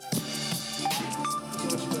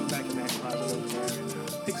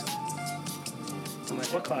think so. I'm like,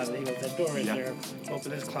 what closet? He goes, that door is there.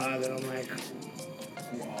 Open this closet. I'm like,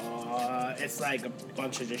 it's like a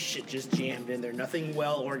bunch of just shit just jammed in there. Nothing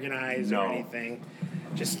well organized or anything.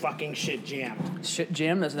 Just fucking shit jammed. Shit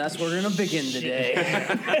jam, that's where we're going to begin today.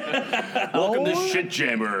 Welcome to Shit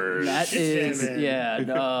Jammers. That Shit is, jamming.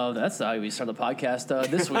 that's how we start the podcast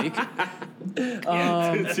this week.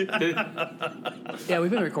 Yeah,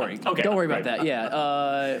 we've been recording. Okay, Don't worry about that.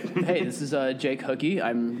 Yeah. Hey, this is Jake Hookie.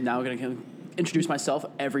 I'm now going to introduce myself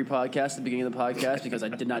every podcast at the beginning of the podcast because I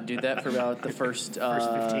did not do that for about the first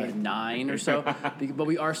 9 or so. But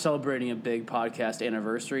we are celebrating a big podcast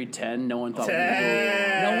anniversary, 10. No one thought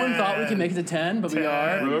we could make it to 10, but we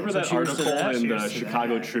are. Remember So that cheers to article in the Cheers to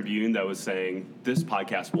Chicago that. Tribune that was saying this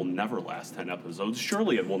podcast will never last 10 episodes?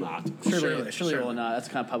 Surely it will not. Surely it Surely. will not. That's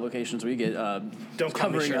the kind of publications we get Don't call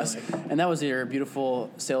me covering us. Shirley. And that was your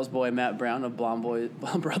beautiful sales boy, Matt Brown of Blonde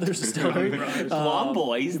Brothers Distillery. Blonde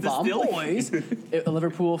Boys Blonde Distillery. Boys. A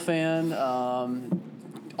Liverpool fan.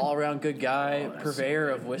 All-around good guy. Purveyor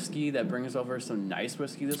of whiskey that brings over some nice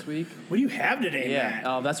whiskey this week. What do you have today, Matt?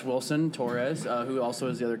 Yeah, that's Wilson Torres, who also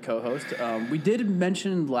is the other co-host. We did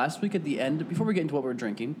mention last week at the end, before we get into what we're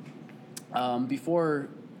drinking, before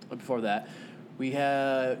that, we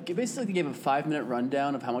basically gave a 5-minute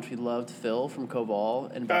rundown of how much we loved Phil from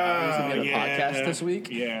Koval and about how he's going to be on the podcast this week.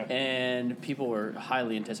 Yeah. And people were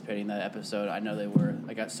highly anticipating that episode. I know they were.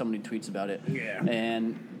 I got so many tweets about it. Yeah.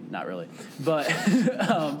 And not really. But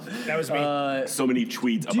That was me. So many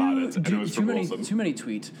tweets about it, and it was from Wilson. too many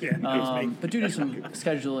tweets. Yeah, it was me. But due to some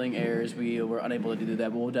scheduling errors, we were unable to do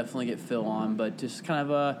that. But we'll definitely get Phil on. But just kind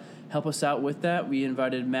of help us out with that, we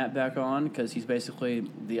invited Matt back on because he's basically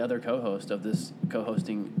the other co-host of this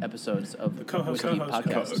co-hosting episodes of the co-host, Whiskey co-host,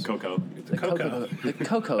 Podcast. Coco. The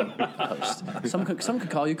Coco host. Some could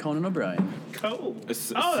call you Conan O'Brien. Oh,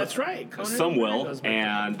 that's right. Conan Some O'Brien will, goes back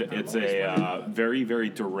and to- it's a very, very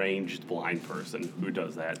deranged blind person who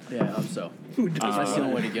does that. Yeah, I hope so. That's the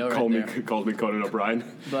only way to go right there. Called me Conan O'Brien.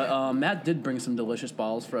 But Matt did bring some delicious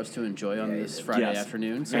bottles for us to enjoy on this Friday Yes.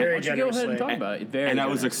 afternoon. So Very why don't you go ahead and generously. talk about it? Very And I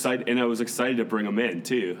was generous. excited. And I was excited to bring them in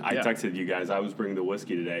too. I Yeah. texted you guys. I was bringing the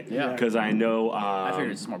whiskey today. Yeah. Because I know. I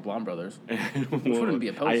figured it's more Blonde Brothers. Which wouldn't be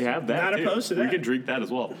opposed I to. have that. Not too. opposed to We that. could drink that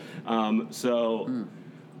as well.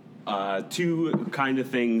 Two kind of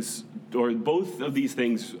things, or both of these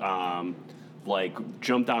things, like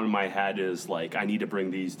jumped out of my head is like I need to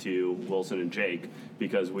bring these to Wilson and Jake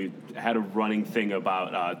because we've had a running thing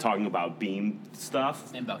about talking about Beam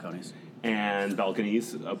stuff And balconies. and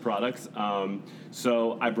balconies products.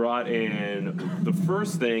 So I brought in, the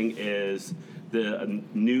first thing is the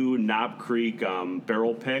new Knob Creek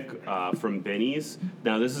barrel pick from Benny's.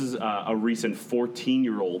 Now this is a recent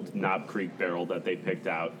 14-year-old Knob Creek barrel that they picked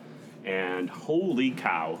out. And holy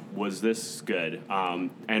cow, was this good.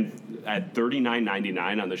 And at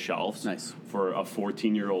 $39.99 on the shelves Nice. for a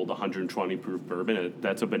 14-year-old 120 proof bourbon,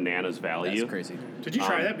 that's a bananas value. That's crazy. Did you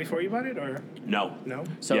try that before you bought it, or No. no?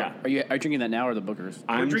 So Yeah. are you drinking that now or the Bookers?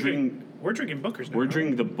 I'm We're drinking... drinking Booker's now. We're right?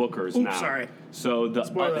 drinking the Bookers now. sorry. So the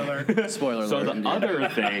Spoiler alert. Spoiler So alert. the other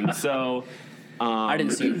thing, so I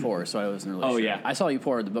didn't see you pour, so I wasn't really Oh, sure. yeah. I saw you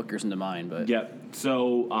pour the Bookers into mine, but yep.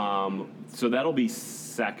 So so that'll be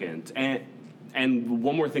second. And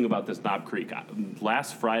one more thing about this Knob Creek.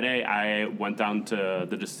 Last Friday, I went down to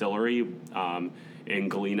the distillery in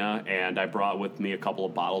Galena, and I brought with me a couple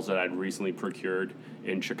of bottles that I'd recently procured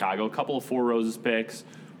in Chicago. A couple of Four Roses picks,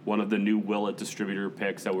 one of the new Willet distributor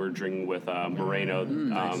picks that we're drinking with Moreno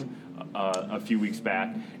a few weeks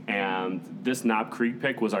back. And this Knob Creek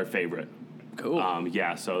pick was our favorite. cool.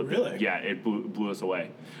 Really? It blew us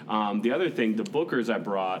away. The other thing, the Bookers I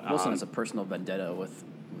brought. Wilson has a personal vendetta with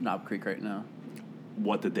Knob Creek right now.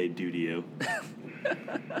 What did they do to you?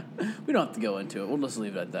 We don't have to go into it. We'll just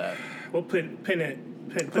leave it at that. We'll put a pin in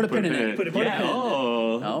it. Put a pin in it. Put a pin Yeah. in it.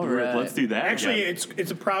 Oh, All right. let's do that. Actually, yeah.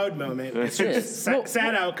 it's a proud moment. It's It a is. Well,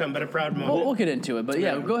 sad outcome, but a proud moment. We'll get into it, but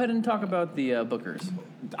yeah, go ahead and talk about the Bookers.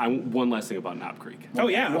 One last thing about Knob Creek. Oh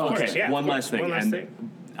yeah, of course. Okay, Yeah, one of course. last thing. One last And,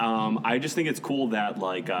 thing. I just think it's cool that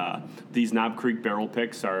like these Knob Creek barrel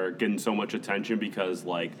picks are getting so much attention because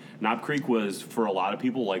like Knob Creek was for a lot of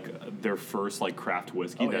people like their first like craft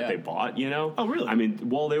whiskey Oh, that yeah. they bought. You know? Oh, really? I mean,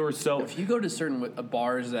 well, they were so. If you go to certain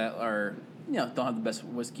bars that are, don't have the best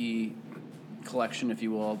whiskey collection, if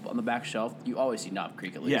you will, on the back shelf, you always see Knob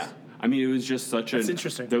Creek at least. Yeah. I mean, it was just such That's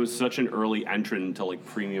interesting. There was such an early entrant into like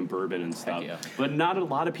premium bourbon and stuff. yeah. But not a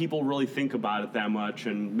lot of people really think about it that much,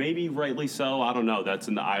 and maybe rightly so. I don't know. That's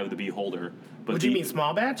in the eye of the beholder. But Would you mean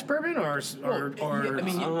small batch bourbon or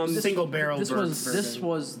single barrel bourbon? This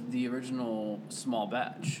was the original small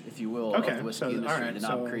batch, if you will, Okay, of the whiskey so, industry. all right, the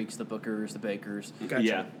Knob so- Creeks, the Bookers, the Bakers. Gotcha.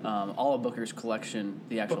 Yeah. All of Booker's collection,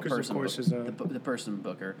 the actual Booker's, of person, course, is a- the person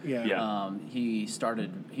Booker. Yeah. Yeah. He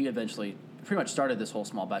eventually pretty much started this whole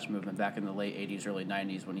small batch movement back in the late 80s, early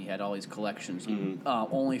 90s when he had all these collections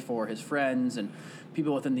only for his friends and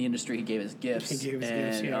people within the industry. He gave his gifts. He gave his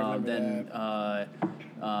gifts, yeah, I remember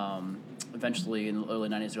then eventually in the early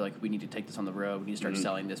 90s, they're like, we need to take this on the road. We need to start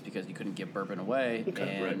selling this because you couldn't give bourbon away.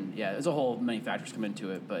 Okay. And yeah, there's a whole many factors come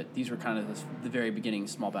into it, but these were kind of the very beginning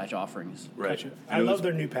small batch offerings. Right. Gotcha. I love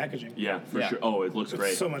their new packaging. Yeah, for Yeah. sure. Oh, it looks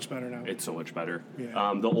great. It's so much better now. It's so much better.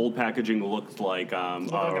 Yeah. The old packaging looked like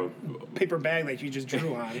Like a paper bag that you just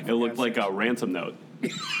drew on. it looked like a ransom note.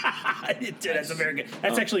 It did. That's a very good.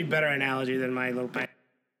 That's actually a better analogy than my little pack.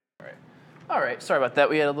 All right, sorry about that.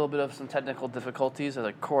 We had a little bit of some technical difficulties as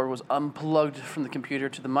the cord was unplugged from the computer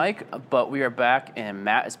to the mic, but we are back, and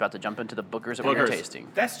Matt is about to jump into the Bookers that we're Bookers. tasting.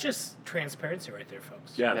 That's just transparency right there,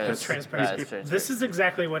 folks. Yeah, That that's is- Transparency. that is transparency. This is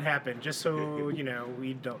exactly what happened. Just so you know,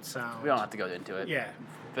 we don't sound. We don't have to go into it. Yeah.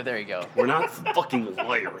 But there you go. We're not fucking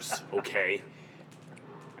liars, okay?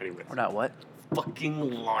 Anyways, We're not what? fucking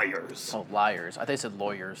liars. Oh, liars. I think I said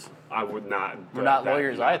lawyers. I would not. We're not that-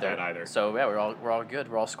 lawyers not either. that either. So yeah, we're all good.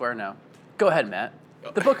 We're all square now. Go ahead, Matt.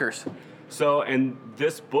 The Bookers. So, and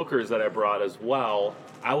this Booker's that I brought as well,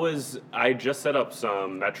 I just set up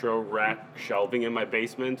some Metro rack shelving in my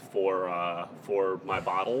basement for my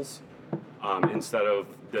bottles, instead of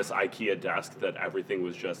this IKEA desk that everything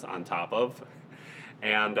was just on top of.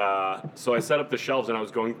 And so I set up the shelves, and I was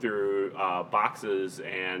going through boxes,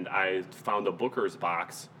 and I found a Booker's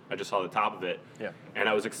box. I just saw the top of it. Yeah. And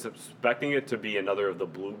I was expecting it to be another of the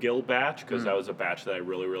Bluegill batch, because that was a batch that I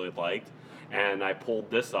really, really liked. And I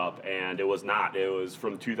pulled this up, and it was not. It was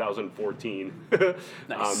from 2014.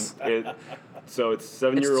 Nice. So it's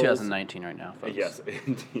 7-year-old. It's 2019 right now, folks. Yes,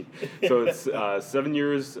 indeed. So it's 7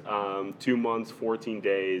 years, 2 months, 14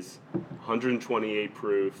 days, 128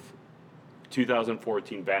 proof,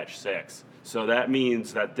 2014 batch 6. So that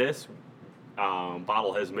means that this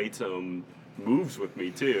bottle has made some moves with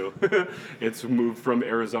me too. It's moved from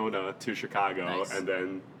Arizona to Chicago, Nice. and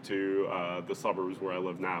then to the suburbs where I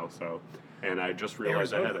live now. So, and I just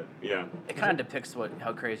realized I had it. Yeah. It kind of depicts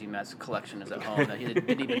how crazy Matt's collection is at home. That he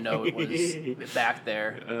didn't even know it was back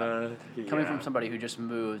there. Coming from somebody who just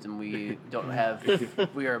moved, and we don't have,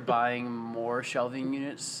 we are buying more shelving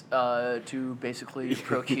units to basically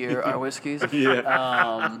procure our whiskeys, and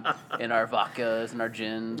our vodkas and our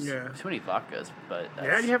gins. Yeah. Too many vodkas, but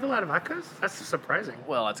Yeah, you have a lot of vodkas? That's surprising.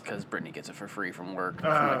 well, that's because Brittany gets it for free from work, from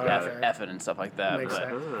Oh, like okay. effing and stuff like that. Makes but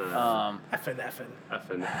sense. Effin'.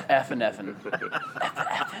 effing.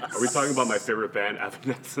 Are we talking about my favorite band,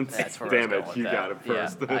 Evanescence? That's where Damn I was it, going you with got that. it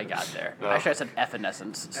first. Yeah, I got there. Oh. Actually, I said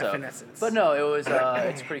Evanescence. So. Evanescence. But no, it was.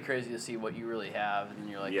 It's pretty crazy to see what you really have, and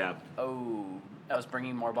you're like, Yeah. oh. I was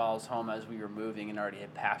bringing more bottles home as we were moving, and already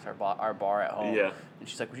had packed our bar at home. Yeah. And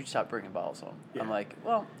she's like, "Would you stop bringing bottles home?" Yeah. I'm like,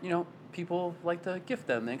 "Well, people like to gift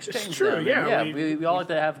them and exchange true, them. yeah, And we all like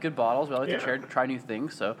to have good bottles. We all like Yeah. to try new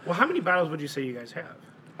things. So Well, how many bottles would you say you guys have?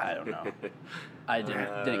 I don't know. I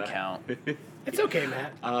didn't count. It's okay,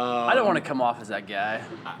 Matt. I don't want to come off as that guy.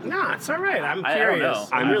 Nah, it's all right. I'm I don't curious.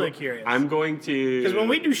 know. I'm really curious. I'm going to. Because when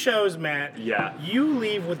we do shows, Matt, Yeah. you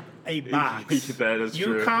leave with a box. That is you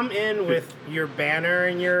true. come in with your banner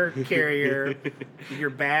and your carrier,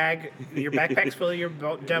 your bag, your backpack's full of your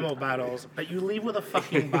demo bottles, but you leave with a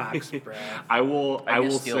fucking box, Brad. I will. I I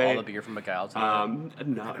will steal say. all the beer from McGiles.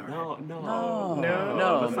 No.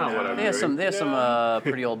 No, That's not what I'm They have some. doing. They have some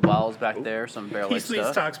pretty old bottles back there. Some barrel He aged sweet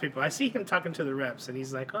stuff. talks people. I see him talking to the reps, and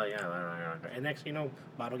he's like, "Oh yeah," and next you know,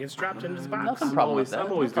 bottle gets dropped into his box. Nothing problem with that.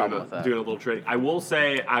 I'm always No doing problem with that. doing a little trick. I will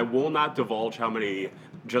say I will not divulge how many,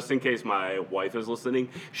 just in case my wife is listening.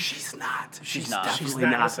 She's not. She's not. definitely She's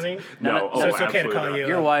not listening? No. So it's okay to absolutely call not. you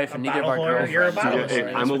Your wife a and neither of our bottle whore. You're a bottle girlfriends. whore.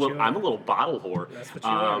 Yeah, That's what you I'm a are. little bottle whore. That's what you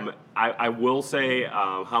are. I will say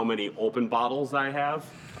how many open bottles I have.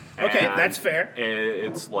 Okay, and that's fair.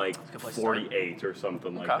 It's like place to start. 48 or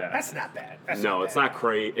something like Okay. that. That's not bad. That's No, not it's bad. not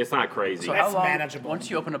crazy. It's not crazy. So That's how long? manageable. Once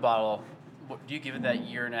you open a bottle, do you give it that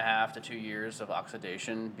 1.5 to 2 years of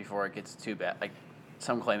oxidation before it gets too bad? Like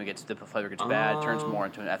some claim the flavor gets bad, turns more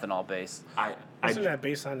into an ethanol base. I Isn't that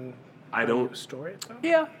based on I how don't- you store it? Though?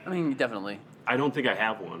 Yeah, I mean definitely. I don't think I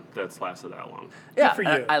have one that's lasted that long. Yeah, for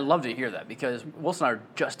and you. I love to hear that because Wilson and I were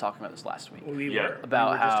just talking about this last week. We Yeah. were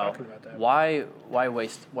About we were just how talking about that. why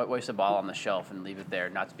waste a bottle on the shelf and leave it there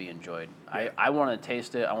not to be enjoyed. I want to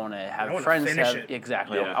taste it. I want to have I wanna friends finish have it.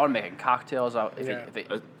 exactly. Yeah. I want to make it cocktails. Yeah.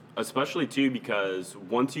 Especially too because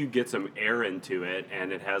once you get some air into it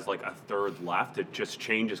and it has like a third left, it just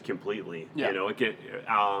changes completely. Yeah. You know, it get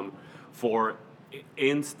for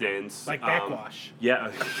instance, Like backwash.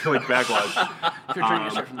 Yeah, like backwash. If you're drinking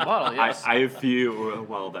straight from the bottle, yes. I have few.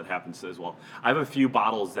 Well, that happens as well. I have a few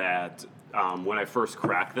bottles that when I first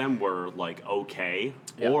cracked them were like okay,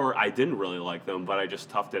 Yeah. or I didn't really like them, but I just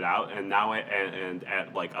toughed it out, and now and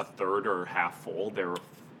at like a third or half full, they were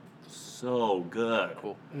so good.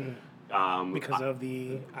 Cool. Because of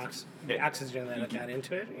the oxygen that got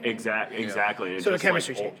into it. Exactly. It So the just,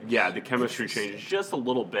 chemistry like, changes. Yeah, the chemistry changes just a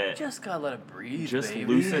little bit. Just gotta let it breathe. Just baby.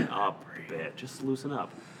 loosen up a bit. Just loosen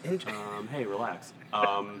up. Enjoy. Hey, relax.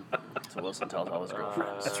 That's what Wilson tells all his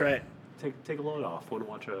girlfriends. That's right. Take a load off. Want to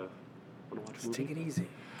watch a movie? Take it easy.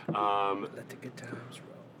 Um, Let the good times roll.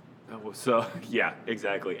 So yeah,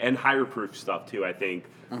 exactly, and higher proof stuff too. I think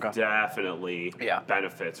Okay. definitely Yeah.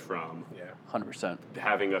 benefits from Yeah. 100%.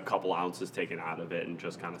 having a couple ounces taken out of it and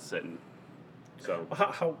just kind of sitting. So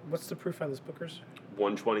What's the proof on this Booker's?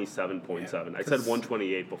 127.7. Yeah, I said 'cause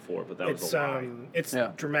 128 before, but that was It's a lie. it's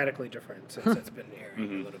Yeah. dramatically different since it's been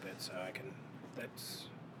airing a little bit, so I can.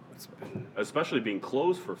 It's been. Especially being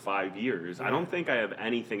closed for 5 years. I don't think I have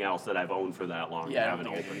anything else that I've owned for that long Yeah, that I haven't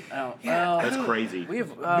don't think opened. I don't. Yeah. Well, That's crazy. we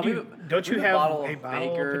have. Don't you we have a bottle a of bottle in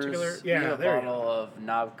Baker's? particular? We Yeah, have a there you bottle of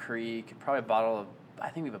Knob Creek. Probably a bottle of. I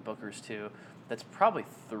think we have a Booker's too. That's probably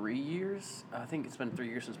 3 years. I think it's been 3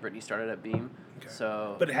 years since Brittany started at Beam. Okay.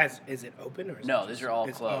 So. But is it open or is no, it these just- are all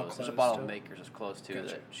it's closed. There's a bottle still? of Maker's that's closed too Gotcha.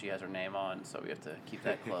 that she has her name on, so we have to keep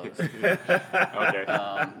that closed. Okay.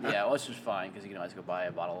 Yeah, well, it's just fine because you can always go buy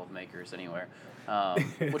a bottle of Maker's anywhere,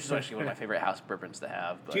 which is actually one of my favorite house bourbons to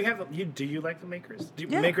have. But Do you like the Makers?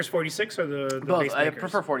 Yeah. Makers 46 or the both. base I Makers?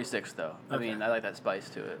 prefer 46 though. I Okay. mean, I like that spice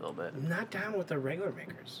to it a little bit. I'm not down with the regular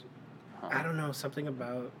Makers. I don't know, something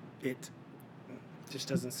about it just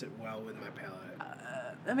doesn't sit well with my palate.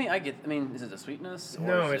 I mean, is it the sweetness? Or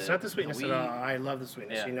No, is it's it not the sweetness at wheat? all. I love the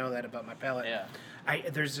sweetness. Yeah. You know that about my palate. Yeah.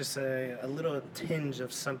 There's just a little tinge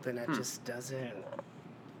of something that just doesn't.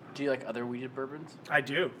 Do you like other weeded bourbons? I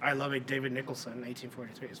do. I love it. David Nicholson,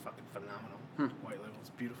 1843 is fucking phenomenal. White Label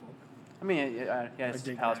is beautiful. I mean, yeah, it's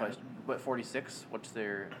dig palate that. wise. But 46, what's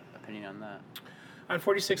their opinion on that? On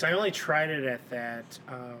 46, I only tried it at that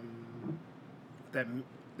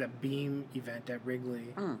Beam event at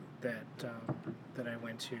Wrigley that I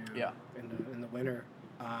went to Yeah. in the winter,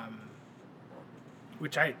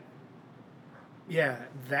 which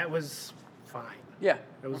that was fine. Yeah.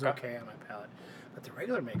 It was okay on my palate, but the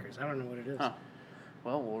regular Makers, I don't know what it is. Huh.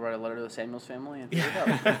 Well, we'll write a letter to the Samuels family and figure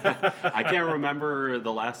it out. I can't remember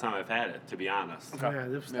the last time I've had it, to be honest. Yeah,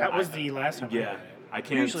 that was the last time. I Yeah, had it. I We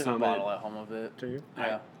can't usually have a summon bottle at home of it. Do you?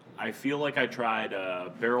 Yeah. I feel like I tried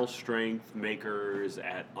barrel strength Makers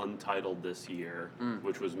at Untitled this year,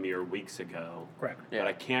 which was mere weeks ago. Correct. Yeah. But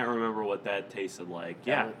I can't remember what that tasted like.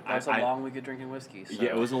 Yeah, That was a long week of drinking whiskey. So. Yeah,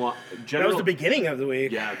 it was a long. That was the beginning of the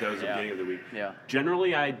week. Yeah, that was the Yeah. beginning of the week. Yeah.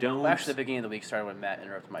 Generally, I don't. Well, actually, the beginning of the week started when Matt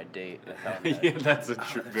interrupted my date. And I found that. Yeah, that's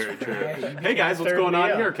very true. right. You Hey guys, what's third going on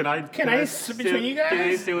wheel. here? Can I sit between you Can I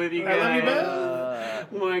guys? sit with you I love you guys?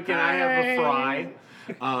 both. Well, can I have a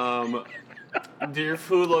fry? Do your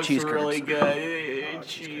food looks Cheese really curds. good.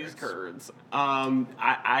 cheese Cheese curds. curds. I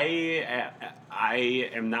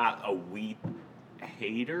am not a wheat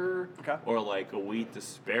hater Okay. or like a wheat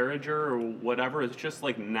disparager or whatever. It's just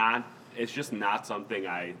like not. It's just not something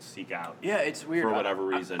I seek out. Yeah, it's weird. For whatever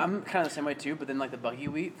reason. I'm kind of the same way too, but then like the buggy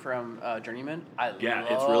wheat from Journeyman, I Yeah,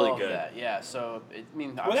 love it's really good. that. Yeah, so Well,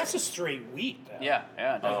 that's obviously- a straight wheat. Though. yeah,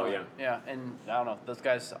 definitely. yeah. yeah, and I don't know, those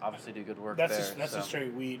guys obviously do good work That's there. that's so. a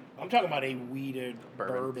straight wheat. I'm talking about a weeded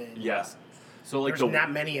Bourbon. bourbon. Yes. So like There's the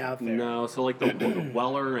not many out there. No, so like the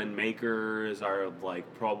Weller and Makers are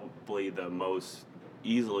like probably the most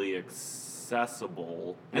easily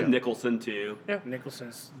accessible, and Yeah. Nicholson too. Yeah.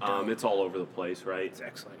 Nicholson's. It's all over the place, right? It's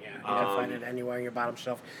excellent. Yeah, you can find it anywhere on your bottom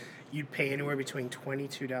shelf. You'd pay anywhere between $22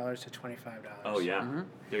 to $25. Oh yeah,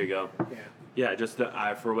 there you go. Yeah. Yeah, just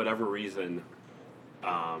for whatever reason,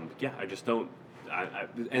 I just don't.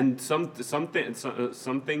 And some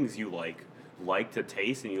things you like to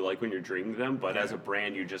taste and you like when you're drinking them, but as a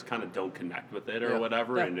brand you just kind of don't connect with it or Yeah.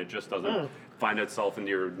 whatever, Yeah. and it just doesn't find itself into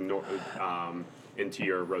your into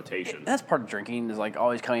your rotation. That's part of drinking is like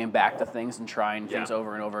always coming back to things and trying things Yeah.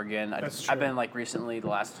 over and over again. That's I've true. been like recently the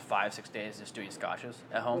last 5-6 days just doing scotches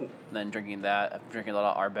at home, and then drinking that. I'm drinking a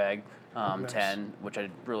lot of Ardbeg Nice. 10, which I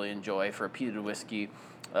really enjoy for a peated whiskey.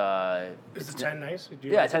 Is the 10 nice? Do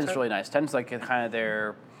you Yeah, like the 10's 10? really nice. 10's like kind of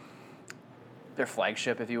their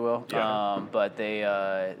flagship, if you will. Yeah. But they,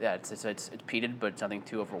 it's peated, but it's nothing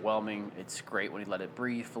too overwhelming. It's great when you let it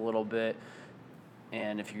breathe for a little bit.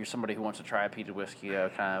 And if you're somebody who wants to try a peated whiskey, I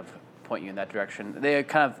would kind of point you in that direction. They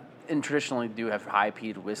kind of traditionally do have high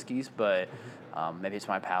peated whiskeys, but maybe it's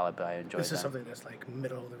my palate, but I enjoy This them. is something that's like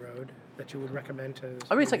middle of the road that you would recommend to.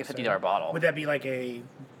 I mean, it's like a somebody $50 to- bottle. Would that be like a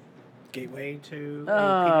gateway to? a I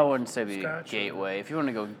peated wouldn't say be scotch, or- gateway. If you want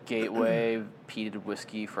to go gateway peated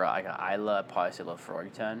whiskey for like an Isla, I'd probably say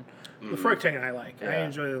Lafroig 10. Lafroig 10 I like. I Yeah.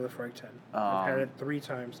 enjoy the Lafroig 10. I've had it 3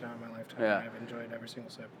 times now in my lifetime. Yeah. And I've enjoyed every single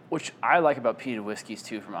sip. Which I like about peated whiskeys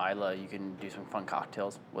too from Isla. You can do some fun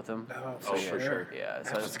cocktails with them. Oh, Oh, for sure. Yeah, so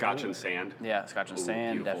Absolutely. Scotch and sand. yeah, Scotch and Ooh,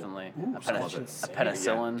 sand, beautiful. definitely. Ooh, a, Scotch and a sand.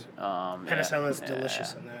 penicillin. Penicillin is yeah.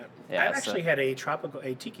 delicious in that. Yeah, I've so- actually had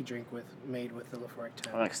a tiki drink made with the Lafroig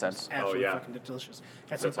 10. That makes sense. Absolutely yeah. fucking delicious.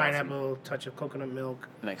 Had some That's awesome. pineapple, touch of coconut milk,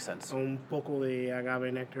 That makes sense. un poco de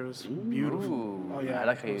agave nectar. It was beautiful. Ooh, Oh yeah, I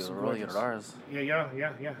like how it you was roll your gorgeous. R's.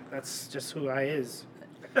 Yeah. That's just who I is.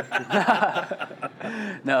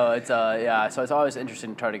 No, it's yeah. So it's always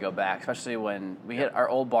interesting to try to go back, especially when we hit our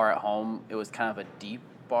old bar at home. It was kind of a deep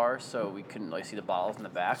bar, so we couldn't really see the bottles in the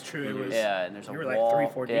back. That's true. It was. Yeah, and there's a you were like wall.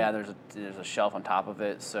 3-4 deep. Yeah, there's a shelf on top of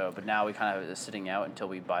it. So, but now we kind of have it sitting out until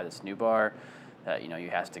we buy this new bar. You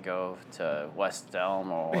have to go to West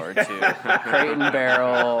Elm or to Crate and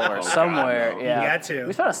Barrel or God, somewhere. no. Yeah, You got to.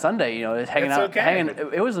 We spent a Sunday, just hanging It's out. okay.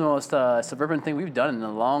 It was the most suburban thing we've done in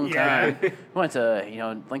a long Yeah. time. We went to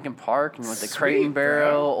Lincoln Park and went to Crate Sweet, and bro.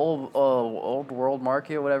 Barrel, Old World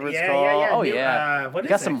Market, whatever it's called. Yeah. Oh New- yeah, what we is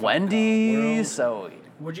got that some fucking called? Wendy's. So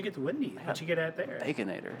Where'd you get the Wendy's? What'd you get at there?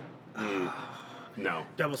 Baconator. No.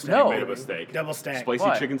 Double stack. No. You made a mistake. Double stack. Spicy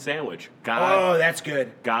What? chicken sandwich. Oh, that's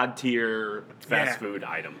good. God tier fast Yeah. food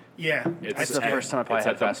item. Yeah. It's It's the at- first time I probably it's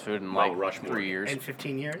had at the fast food in Mount like Rushmore. 3 years. In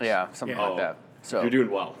 15 years? Yeah, something like that. So You're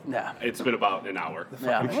doing well. Yeah. It's been about an hour.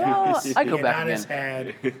 yeah, well, I go Yeah, back Adonis again.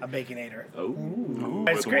 had a Baconator. Oh,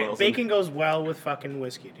 It's great. Bacon goes well with fucking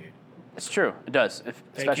whiskey, dude. It's true. It does, Thank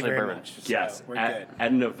especially you very bourbon. much. Yes, So, we're at good.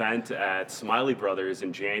 an event at Smiley Brothers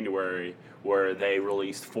in January where they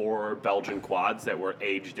released 4 Belgian quads that were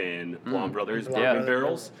aged in Blonde Brothers Blonde bourbon Brothers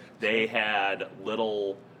barrels. They had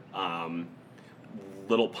little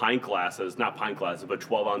pint glasses, not pint glasses, but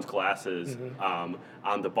 12-ounce glasses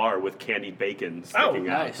on the bar with candied bacon sticking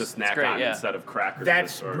out nice. to snack That's great, on yeah. instead of crackers.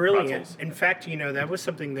 That's or brilliant. pretzels. In fact, that was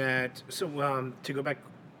something that. So to go back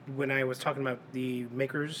when I was talking about the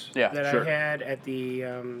makers Yeah, that sure. I had at the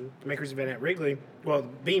makers event at Wrigley, well,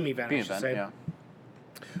 Beam event, I Being should event, say. yeah.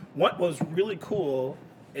 What was really cool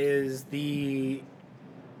is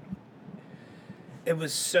it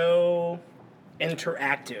was so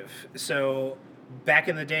interactive. So back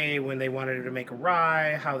in the day when they wanted to make a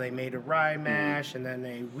rye, how they made a rye mash, and then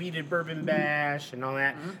they weeded bourbon bash and all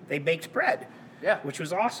that, they baked bread. Yeah. Which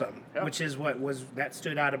was awesome. Yeah. Which is that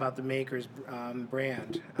stood out about the Maker's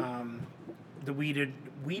brand. The weeded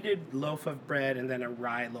loaf of bread and then a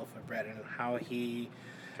rye loaf of bread, and how he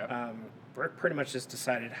pretty much just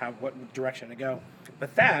decided what direction to go.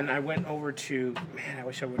 But then I went over to I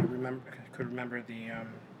wish I could remember the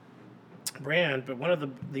brand, but one of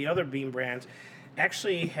the other Beam brands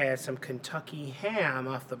actually had some Kentucky ham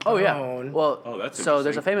off the Oh bone. yeah. Well, Oh, that's so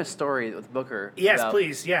there's a interesting. famous story with Booker. Yes, about-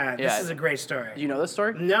 please. Yeah, Yeah. this is a great story. Do you know this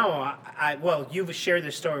story? No, well, you've shared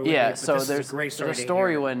this story with me, Yeah, but so this there's is a great story. there's a to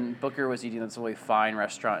story hear. when Booker was eating this really fine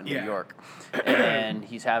restaurant in Yeah. New York, and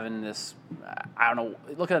he's having this, I don't know,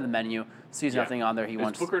 looking at the menu, sees Yeah. nothing on there. He Is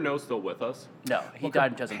wants Booker No still with us? no, he Booker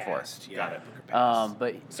died in 2004. passed, yeah, Got it. Booker passed.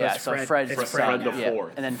 But So yeah, it's so Fred- Fred's it's son, Fred the yeah,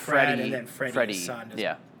 fourth. and then Fred, Freddie, and then Freddie's son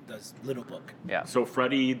does Little Book. yeah. So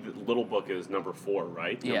Freddie, the Little Book is number 4,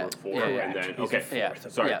 right? Yeah, Number 4, yeah, yeah. and then He's okay. the Yeah.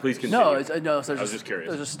 fourth. Sorry, yeah. please continue. No, no. So I was just curious.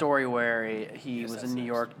 There's a story where he was in New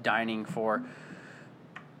York dining for,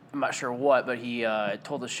 I'm not sure what, but he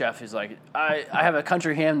told the chef, he's like, I have a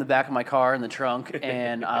country ham in the back of my car in the trunk,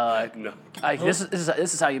 and No. this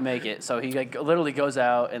is how you make it. So he literally goes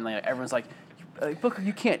out, and everyone's like, Booker,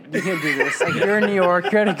 you can't do this. Like, you're in New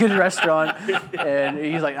York, you're at a good restaurant, and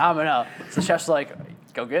he's like, I'm gonna. So the chef's like,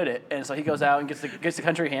 go get it. And so he goes out and gets the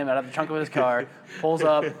country ham out of the trunk of his car, pulls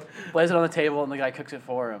up, lays it on the table, and the guy cooks it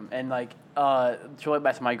for him. And like, to relate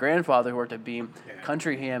back to my grandfather who worked at Beam,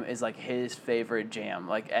 country ham is like his favorite jam,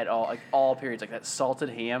 like at all periods, like that salted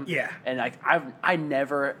ham. Yeah. And like I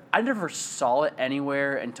never saw it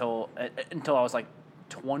anywhere until I was like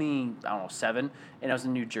 7, and I was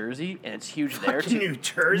in New Jersey, and it's huge there too. New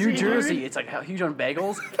Jersey? New Jersey, dude? it's like huge on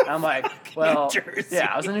bagels. And I'm like, well, Jersey.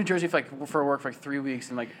 yeah, I was in New Jersey for work for like 3 weeks,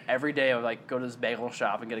 and like every day I would like go to this bagel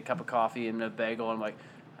shop and get a cup of coffee and a bagel, and I'm like,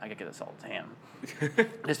 I gotta get a salted ham,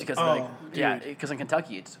 just because because in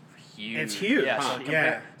Kentucky it's huge. It's huge. Yeah,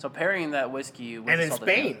 Huh. so pairing that whiskey with And the in salted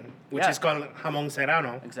Spain, ham, which is called jamón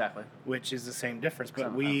serrano, exactly. which is the same difference, but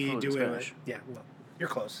I'm we fluent do in it with, Spanish. yeah, well, you're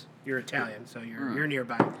close. You're Italian, so you're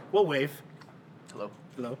nearby. We'll wave. Hello.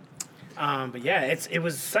 But yeah, it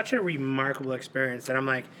was such a remarkable experience that I'm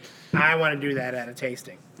like, I want to do that at a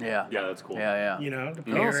tasting. Yeah. Yeah, that's cool. Yeah. You know, to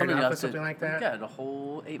Well, pair it something up else with something like that. We got a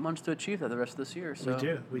whole 8 months to achieve that the rest of this year. So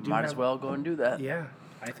We do might as have- well go and do that. Yeah,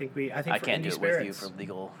 I think I for can't indie do it spirits, with you for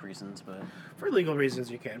legal reasons, but for legal reasons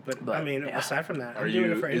you can. But I But, mean, yeah. aside from that, Are I'm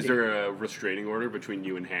doing it you? for Is indie. there a restraining order between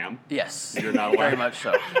you and ham? yes, You're not allowed. very much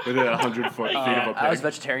so. Within 100 feet of a pig. I was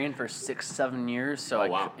vegetarian for 6-7 years, so Oh,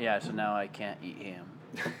 wow. so now I can't eat ham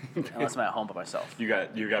unless I'm at home by myself. You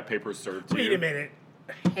got papers served to you. Wait a minute,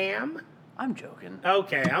 ham? I'm joking.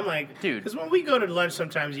 Okay, I'm like, Dude. because when we go to lunch,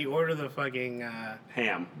 sometimes you order the fucking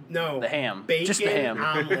Ham. no The ham. bacon Just the ham.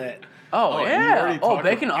 omelet. Oh, you yeah. already Oh, talked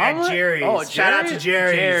bacon about- At omelet. Jerry's. Oh, Shout out to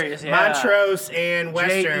Jerry's. Yeah. Montrose and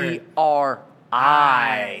Western. Jerri.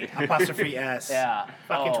 Apostrophe S. Yeah.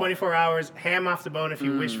 Fucking Oh. 24 hours, ham off the bone if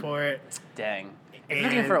you wish for it. Dang. If you're And-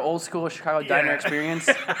 looking for an old school Chicago diner experience,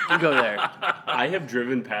 you go there. I have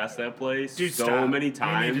driven past that place Dude, so stop. many You need to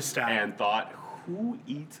times stop. and thought, who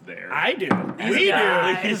eats there? I do. We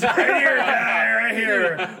guy. do. He's right here. Right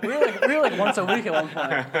here. We were like once a week at one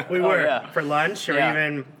point. We Oh, were yeah. for lunch or Yeah.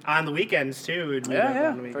 even on the weekends too. We'd meet up on the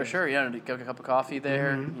Yeah, for weekends. sure. Yeah, get a cup of coffee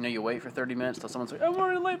there. Mm-hmm. You know, you wait for 30 minutes till someone's like, I'm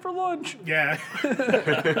already late for lunch. Yeah.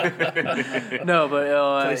 No,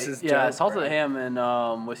 but Place is yeah, dope, salted bro. ham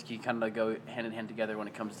and whiskey kind of go hand in hand together when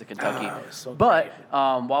it comes to Kentucky. Oh, it's so but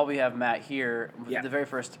while we have Matt here, Yeah. the very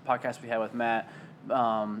first podcast we had with Matt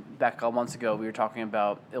back a couple months ago, we were talking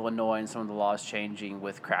about Illinois and some of the laws changing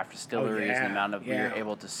with craft distilleries and the amount of beer yeah.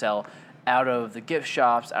 able to sell out of the gift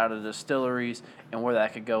shops, out of the distilleries, and where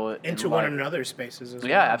that could go in Into life. one another's spaces as well.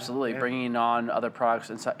 Yeah, absolutely. Yeah. Bringing on other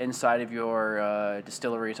products inside of your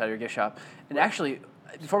distillery, inside of your gift shop. And actually,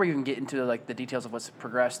 before we even get into like the details of what's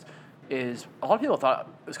progressed, is a lot of people thought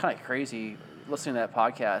it was kind of crazy listening to that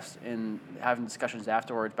podcast and having discussions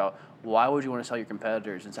afterwards about why would you want to sell your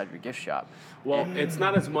competitors inside your gift shop? Well, it's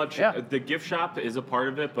not as much. Yeah. The gift shop is a part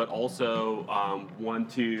of it, but also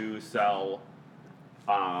want to sell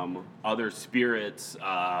other spirits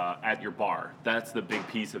at your bar. That's the big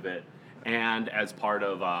piece of it, and as part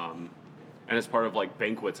of like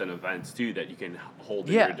banquets and events too that you can hold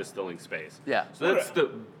in Yeah. your distilling space. Yeah. So that's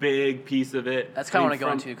the big piece of it. That's kind of what I mean, go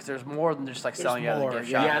from- into because there's more than just like selling out of more, the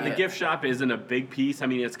gift yeah. shop. Yeah, the gift shop isn't a big piece. I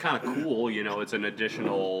mean, it's kind of cool, you know, it's an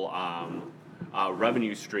additional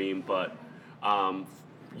revenue stream, but,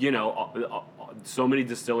 you know, so many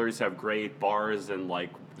distilleries have great bars and, like,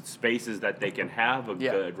 spaces that they can have a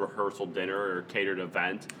Yeah. good rehearsal dinner or catered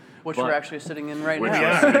event. Which But- we're actually sitting in right Which now. we're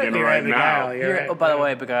Yeah. sitting in You're right right, now. Beguile, you're Here, right. oh, by the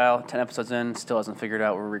way, Beguile, 10 episodes in, still hasn't figured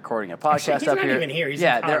out we're recording a podcast he's up not here. even here. He's in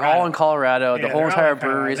yeah, they're Colorado. all in Colorado. Yeah, the whole they're all entire in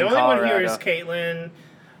Colorado. brewery's the in only Colorado. one here is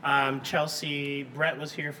Caitlin, Chelsea. Brett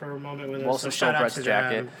was here for a moment with us. Wilson so stole shout out Brett's to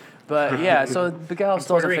jacket. them. But yeah, so Beguile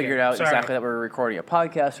still Puerto hasn't figured Rican. out Sorry. exactly that we're recording a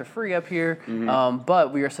podcast for free up here.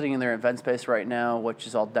 But we are sitting in their event space right now, which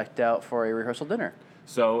is all decked out for a rehearsal dinner.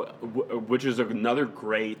 So, which is another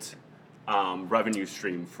great revenue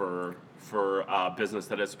stream for business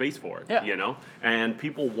that has space for it. Yeah. You know, and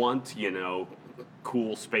people want, you know,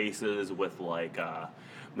 cool spaces with like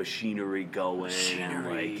machinery going and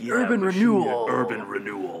like Urban renewal. urban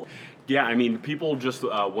renewal. Yeah, I mean, people just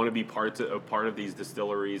want to be part of these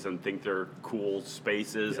distilleries and think they're cool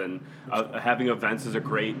spaces, and having events is a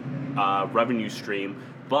great revenue stream.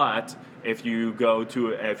 But if you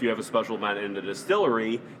have a special event in the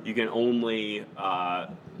distillery, you can only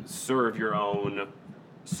serve your own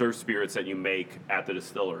serve spirits that you make at the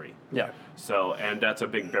distillery. Yeah. So, and that's a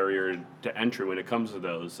big barrier to entry when it comes to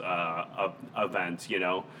those events, you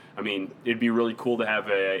know. I mean, it'd be really cool to have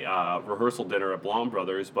a rehearsal dinner at Blonde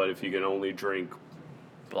Brothers, but if you can only drink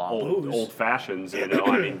Booze. old fashions, you know,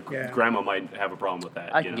 I mean, Yeah. Grandma might have a problem with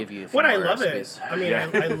that. I you can know? give you a few What I more love recipes. it. I mean, Yeah.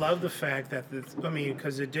 I love the fact that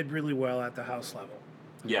because it did really well at the house level.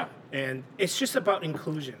 Yeah. And it's just about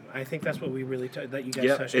inclusion. I think that's what we really that you guys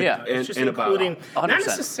Yep. touched Yeah. on. It's just And about including not 100%.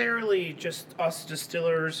 necessarily just us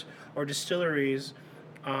distillers or distilleries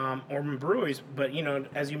or breweries, but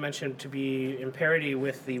as you mentioned, to be in parity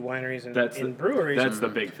with the wineries and breweries. That's the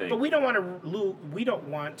big thing. But we don't want to. We don't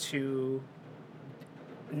want to.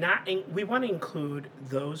 We want to include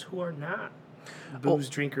those who are not booze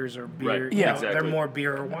drinkers or beer. Right. Yeah. Exactly. They're more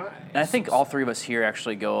beer or wine. And I think all three of us here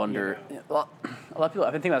actually go under. Well, a lot of people.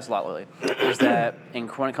 I think that's a lot lately. Is that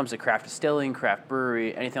when it comes to craft distilling, craft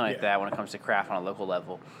brewery, anything like that, when it comes to craft on a local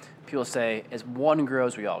level, people say, as one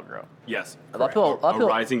grows, we all grow. Yes. A lot of A people,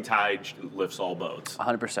 rising tide lifts all boats.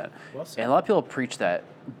 100%. Well said. And a lot of people preach that,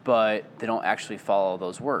 but they don't actually follow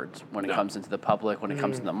those words when it No. comes into the public, when it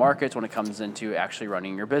comes into the markets, when it comes into actually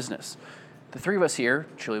running your business. The three of us here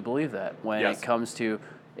truly believe that. When Yes. it comes to,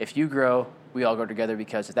 if you grow, we all grow together,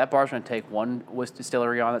 because if that bar's going to take one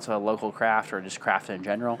distillery on that's a local craft or just craft in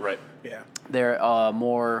general, Right. Yeah. they're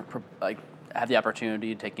more have the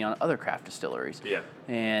opportunity to taking on other craft distilleries. Yeah.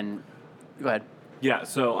 And go ahead. Yeah,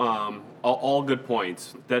 so all good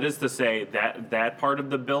points. That is to say that part of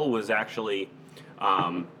the bill was actually,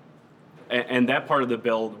 and that part of the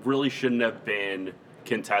bill really shouldn't have been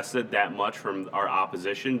contested that much from our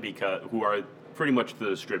opposition, because who are pretty much the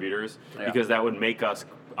distributors, Yeah. because that would make us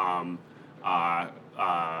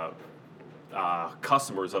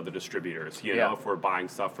customers of the distributors, Yeah. if we're buying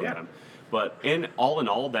stuff from Yeah. them. But in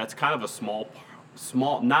all, that's kind of a small,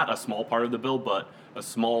 not a small part of the bill, but a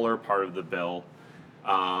smaller part of the bill.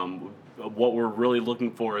 What we're really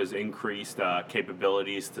looking for is increased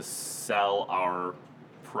capabilities to sell our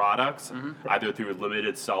products, either through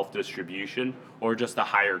limited self-distribution or just a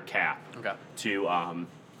higher cap Okay.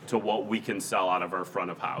 to what we can sell out of our front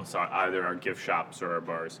of house, either our gift shops or our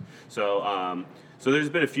bars. So there's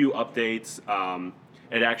been a few updates.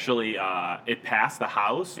 It actually it passed the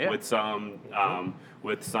House Yeah. with some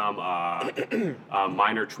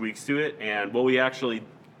minor tweaks to it, and what we actually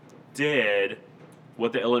did,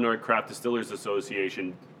 what the Illinois Craft Distillers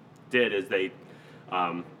Association did, is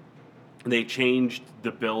they changed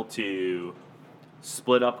the bill to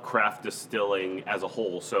split up craft distilling as a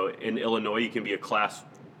whole. So in Illinois, you can be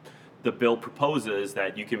the bill proposes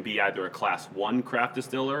that you can be either a Class 1 craft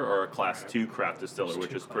distiller or a Class 2 craft distiller,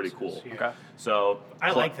 which is pretty cool. Yeah. Okay. So I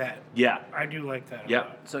like that. Yeah. I do like that. a Yep.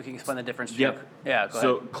 lot. So can you explain the difference? Yep. Yeah, go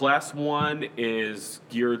So ahead. Class 1 is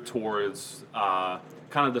geared towards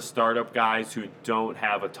kind of the startup guys who don't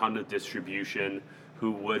have a ton of distribution,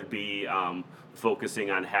 who would be focusing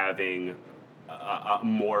on having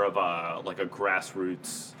more of a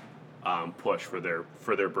grassroots push for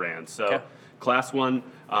their brand. So Okay. Class 1,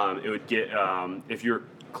 it would get if you're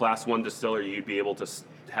Class 1 distiller, you'd be able to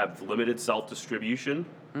have limited self-distribution,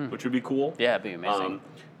 which would be cool. Yeah, it'd be amazing.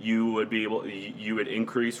 You would be able. You would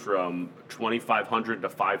increase from 2,500 to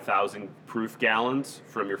 5,000 proof gallons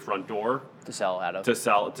from your front door To sell out of. to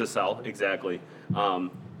sell exactly.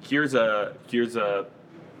 Here's a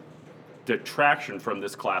detraction from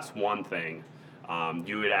this Class 1 thing.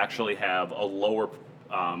 You would actually have a lower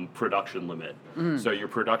production limit. So your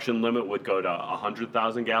production limit would go to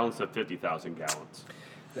 100,000 gallons to 50,000 gallons.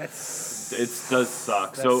 It does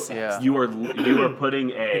suck. That So sucks. Yeah. you are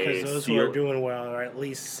putting a Because those who seal- are doing well are at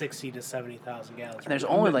least 60 to 70,000 gallons. There's per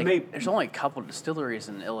only May- there's only a couple distilleries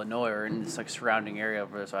in Illinois or in this surrounding area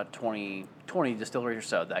where there's about 20 distilleries or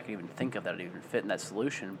so that I can even think of that would even fit in that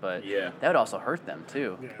solution. But Yeah. that would also hurt them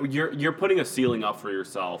too. You're putting a ceiling up for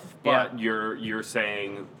yourself, but you're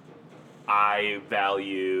saying I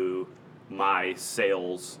value my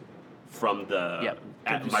sales from Yep.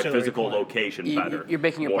 my distillery physical point. location better. You're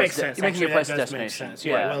making your More place. Makes sense. You're making your Actually, place that a does make destination. sense.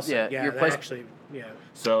 Yeah, well said. your that place. actually, yeah.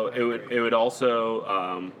 So it would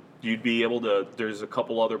also you'd be able to. There's a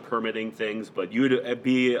couple other permitting things, but you would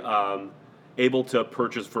be able to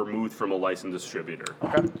purchase vermouth from a licensed distributor.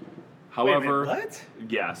 Okay. Wait a minute, However, what?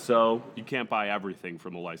 yeah, so you can't buy everything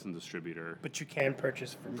from a licensed distributor. But you can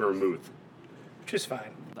purchase from Vermouth. which is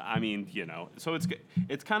fine. I mean, so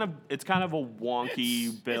it's kind of a wonky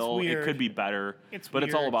It's bill. It weird. could be better, It's but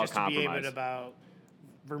it's all weird about just to be compromise. able about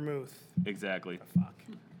vermouth. Exactly. Fuck.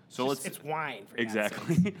 So let's It's wine. For God's sakes.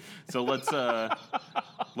 exactly. So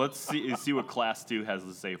let's see what Class 2 has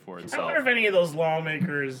to say for I itself. wonder if any of those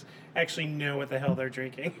lawmakers actually know what the hell they're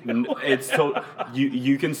drinking. It's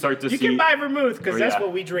you can start to You see. can buy vermouth because Oh, that's yeah.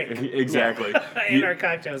 what we drink Exactly. in You- our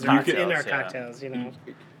cocktails. you Or can- in our Cocktails, yeah. cocktails, you know.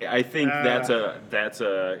 I think that's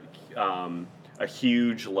a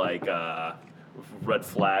huge red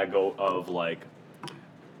flag of like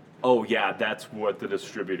oh yeah, that's what the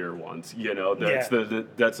distributor wants. You know, that's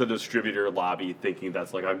that's a distributor lobby thinking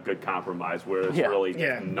that's like a good compromise, where it's really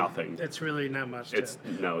nothing. It's really not much. It's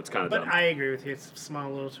kind of But dumb. I agree with you. It's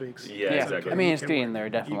small little tweaks. Yeah, exactly. I mean, it's You getting can there,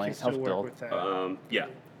 work- definitely. You can Helps still build. work with that. Yeah.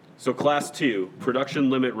 So class 2 production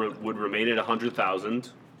limit would remain at 100,000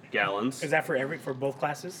 gallons. Is that for both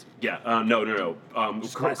classes? Yeah. No.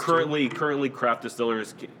 Just class two. Currently, craft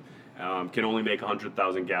distillers can only make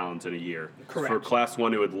 100,000 gallons in a year. Correct. For class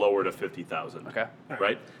 1, it would lower to 50,000. Okay.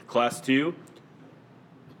 Right. Class 2,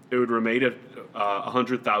 it would remain at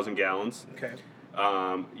 100,000 gallons. Okay.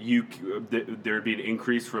 There'd be an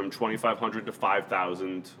increase from 2,500 to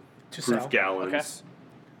 5,000 To proof sell. gallons Okay.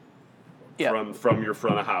 Yeah. from your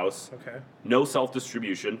front of house. Okay. No self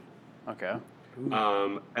distribution. Okay.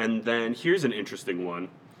 And then here's an interesting one.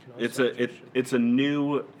 It's a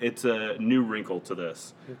new wrinkle to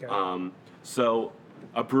this. Okay. So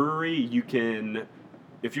a brewery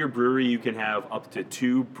if you're a brewery, you can have up to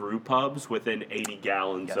 2 brew pubs within 80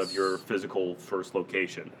 gallons of Yes. your physical first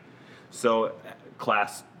location. So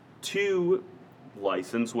class 2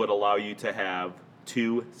 license would allow you to have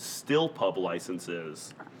 2 still pub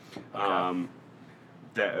licenses.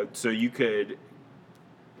 So you could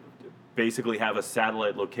basically have a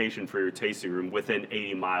satellite location for your tasting room within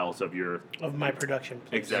 80 miles of your Of my production.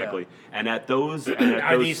 place. exactly. And at those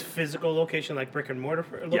Are these physical locations like brick and mortar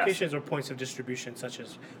locations Yes. or points of distribution such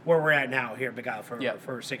as where we're at now here, Big Al, Yeah.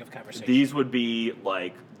 for sake of conversation? these would be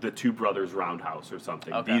like the Two Brothers Roundhouse or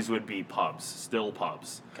something. Okay. These would be pubs, still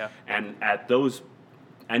pubs. Okay. And at those,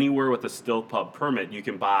 anywhere with a still pub permit, you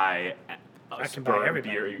can buy I can buy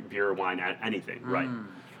everything. beer, wine, anything. Right.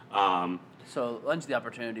 So it lends you the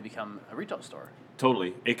opportunity to become a retail store.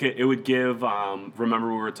 Totally. It would give. Remember,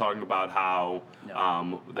 we were talking about how. No,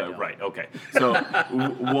 I don't. Right. Okay. So,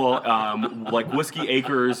 like Whiskey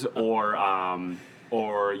Acres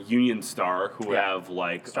or Union Star, who Yeah. have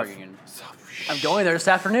like Star Union. I'm going there this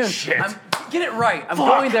afternoon. Shit. Get it right. I'm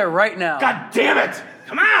going there right now. God damn it!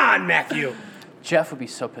 Come on, Matthew. Jeff would be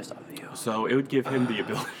so pissed off at you. So it would give him the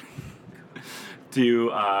ability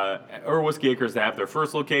to, or Whiskey Acres to have their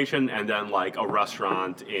first location, and then like a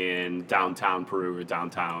restaurant in downtown Peru or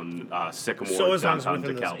downtown Sycamore. So as long as downtown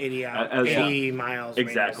within those DeKalb. 80 miles.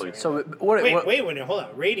 Exactly. radius. So what? Wait, hold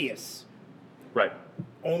on. Radius Right.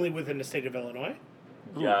 only within the state of Illinois.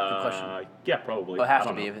 Good question. Yeah, probably. Well, it I has to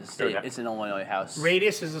don't be know. if it's state. Yeah. It's an Illinois house.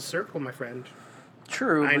 Radius is a circle, my friend.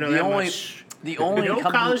 True. I but know the that only, much. The only No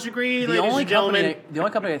company, college degree, the ladies only and company, gentlemen. the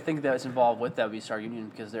only company I think that's involved with that would be Star Union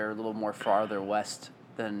because they're a little more farther west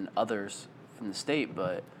than others from the state.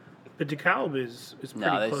 But But DeKalb is pretty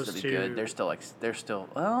no, they close still to. be good. They're still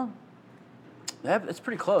well. It's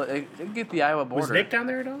pretty close. They get the Iowa border. Was Nick down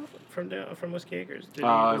there at all from Whiskey Acres? Did he-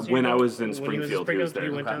 When I involved? was in When Springfield, he was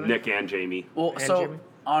there. went down there? Nick and Jamie. Well, And so Jimmy?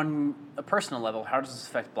 on a personal level, how does this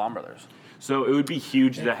affect Blonde Brothers? So it would be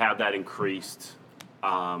huge to have that increased.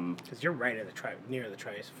 Because you're right at near the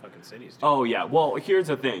fucking cities. Dude. Oh yeah. Well, here's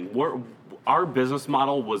the thing. Our business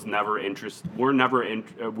model was never we were never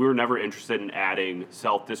interested in adding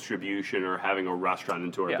self distribution or having a restaurant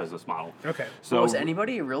into our Yeah. business model. Okay. So Was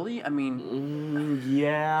anybody really? I mean,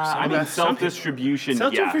 yeah, I Some- mean some self distribution.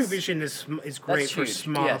 Self Yes. distribution is great that's for huge.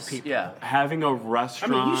 small Yes, people. Yeah. Having a I mean,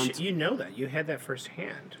 restaurant. you know that you had that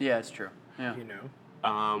firsthand. Yeah, it's true. Yeah. You know.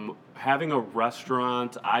 Having a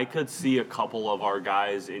restaurant, I could see a couple of our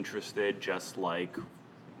guys interested, just like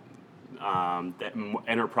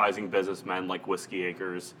enterprising businessmen like Whiskey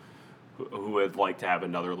Acres, who would like to have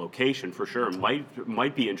another location for sure.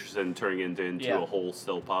 Might be interested in turning it into Yeah. a whole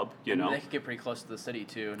still pub. You know, They could get pretty close to the city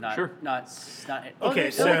too. Not, Sure. not. Okay,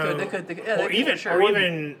 they so could, yeah, they or could, even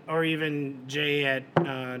sure. or even Jay at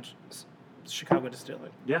Chicago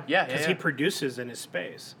Distilling. yeah, Yeah, Because yeah. he produces in his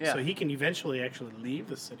space, Yeah. so he can eventually actually leave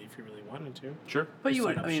the city if he really wanted to. sure. But you Set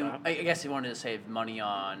would. up I mean, shop. I guess you wanted to save money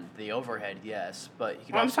on the overhead, yes. But you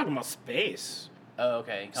could I'm also. talking about space. Oh,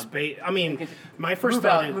 okay. Space. I mean, my first move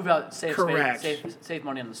thought out, is move out, save correct. space, save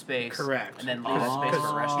money on the space. Correct. And then leave the space for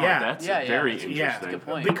a restaurant. Yeah. That's Yeah, yeah, very that's- interesting. that's a good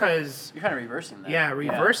point. because You're kind of reversing that. yeah,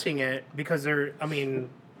 reversing it because they're. I mean,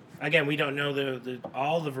 again, we don't know the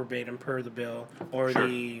all the verbatim per the bill or Sure.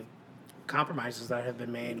 the compromises that have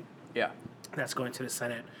been made. Yeah. That's going to the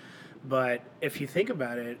Senate. But if you think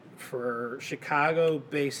about it, for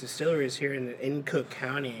Chicago-based distilleries here in Cook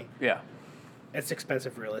County, Yeah. it's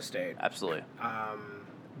expensive real estate. Absolutely.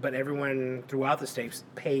 But everyone throughout the states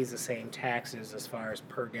pays the same taxes as far as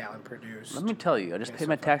per gallon produced. Let me tell you, I just paid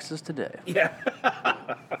my taxes today. Yeah.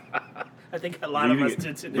 I think a lot of us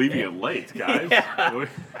did today. Leaving it late, guys. Yeah.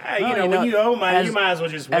 Well, When you owe money, as- you might as well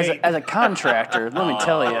just As wait. a contractor, let me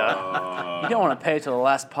tell you. You don't want to pay to the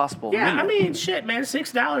last possible Yeah, minute. I mean, shit, man,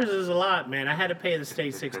 $6 is a lot, man. I had to pay the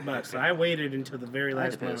state $6, so I waited until the very I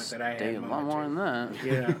had to last pay moment that I a had. lot more than that.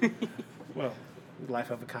 Yeah. Well,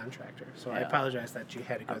 life of a contractor. So I Yeah. apologize that you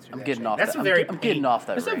had to go through I'm that. getting shit. off That's that- a very I'm getting off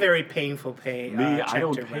that That's a rate. very painful pay. Me, I check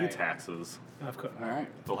don't to pay write. taxes. Of course. All right.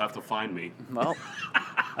 They'll have to find me. Well,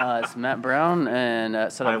 it's Matt Brown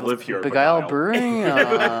and set up I live here at Beguile Beguile. Brewing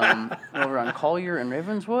over on Collier and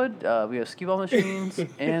Ravenswood. We have skee ball machines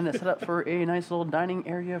and it's set up for a nice little dining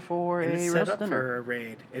area for And a it's set roast up dinner. for a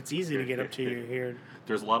raid. It's easy to get up to you here.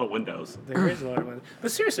 There's a lot of windows. There is a lot of ones.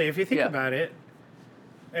 But seriously, if you think Yeah. about it,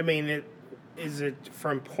 I mean, is it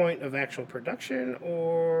from point of actual production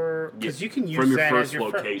or because you can use From your that first as your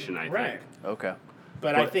location, I think. right? Okay.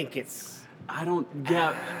 But I But- think it's I don't.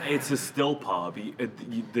 Yeah, it's a still pub. Your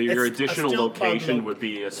It's a additional still pub location would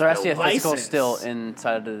be a So that's the still pub. physical License. still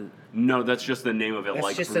inside of the. No, that's just the name of it, That's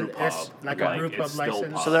like just brew an pub. S- like a brew it's pub still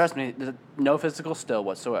license. pub. So there has to be there's no physical still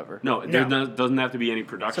whatsoever. No, there No. doesn't have to be any So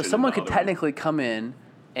production. someone in the could other one. technically come in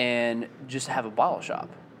and just have a bottle shop.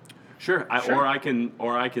 Sure, Sure. or I can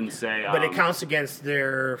say. but it counts against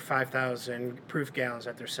their 5,000 proof gallons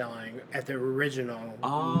that they're selling at their original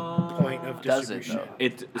point of Does it, distribution. though?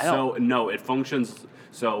 It I so don't- no, it functions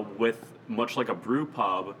so with much like a brew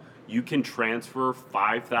pub, you can transfer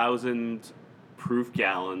 5,000 proof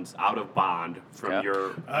gallons out of bond from Yeah.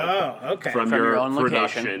 your Oh, okay. from, From your, your own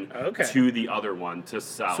production location. Okay. to the other one to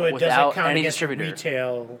sell. So it Without doesn't count any against the distributor.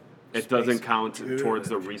 retail. It doesn't space. count towards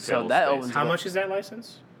the Good. retail So that space. opens How much is that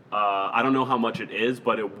license? I don't know how much it is,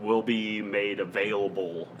 but it will be made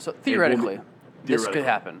available. So It will be- theoretically, this could theoretically.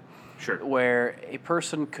 happen. Sure. Where a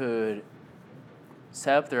person could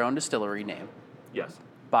set up their own distillery name, Yes.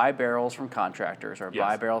 buy barrels from contractors or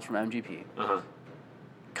buy Yes. barrels from MGP, Uh huh.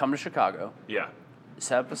 come to Chicago, Yeah.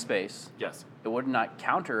 set up a space. Yes. It would not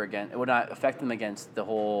it would not affect them against the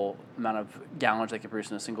whole amount of gallons they could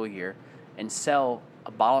produce in a single year, and sell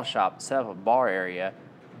a bottle shop, set up a bar area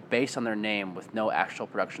based on their name with no actual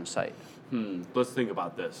production site. Let's think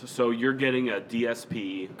about this. So you're getting a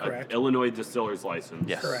DSP, Correct. a Illinois distiller's license.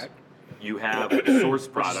 Yes. Correct. You have source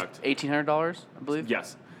product. $1,800, I believe.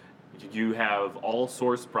 Yes. You have all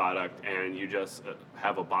source product, and you just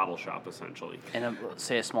have a bottle shop essentially. And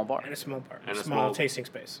say a small bar. And a small bar. And a small small- tasting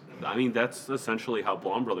space. I mean, that's essentially how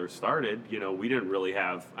Blonde Brothers started. You know, we didn't really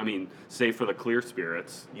have. I mean, save for the clear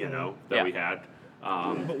spirits, you know, that Yeah. we had.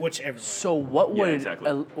 But whichever. So what Yeah, would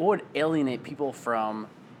exactly. what would alienate people from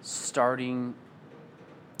starting?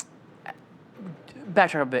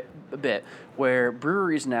 Backtrack a bit, where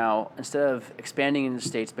breweries now, instead of expanding into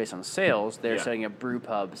states based on sales, they're Yeah. setting up brew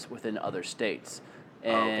pubs within other states, Oh,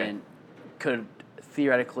 okay. and could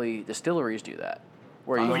theoretically distilleries do that?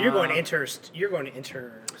 Where you, Well, you're going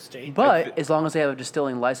interstate. but as long as they have a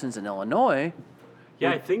distilling license in Illinois,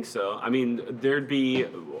 Yeah, I think so. I mean, there'd be.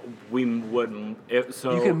 We wouldn't. If,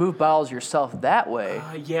 so you can move bottles yourself that way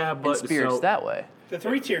yeah, but and spirits so, that way. the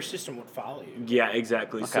 3-tier system would follow you. Yeah,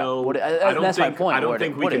 exactly. So Would it- I don't that's my think point. I don't Would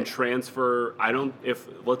think it- we would can it? transfer. I don't. If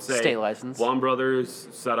let's say State license. Blonde Brothers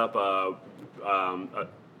set up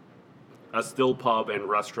a still pub and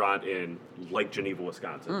restaurant in Lake Geneva,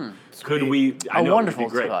 Wisconsin. Could Sweet. we? I A know, it'd wonderful be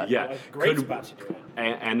great. spot. Yeah, Great could, spot to do it.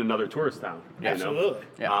 and another tourist town. you know? Absolutely.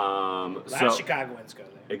 Yeah. A lot So of Chicagoans go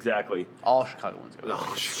there. exactly. All Chicagoans go.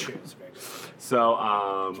 Oh, Shoot, it's very good. So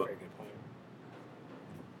Very good point.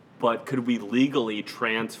 but could we legally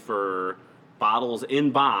transfer bottles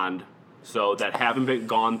in bond so that haven't been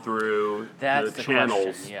gone through That's the the channels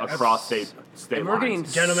question, yes. across state And we're getting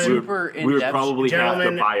lines? Gentlemen- super in We would depth. probably have to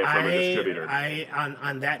Gentlemen, buy it from a distributor.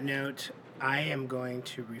 on that note, I am going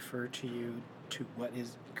to refer to you to what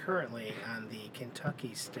is currently on the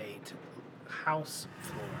Kentucky State House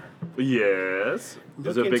floor. Yes.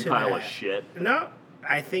 There's a Look big into pile of that. shit. No,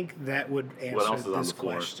 I think that would answer else is on this the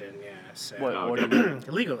floor? question. Yeah. So What Okay. do you mean?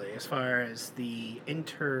 legally, as far as the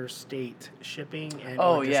interstate shipping and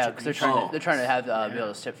Oh or yeah, because distribution. they're trying to have be Yeah.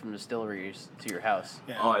 able to ship from distilleries to your house.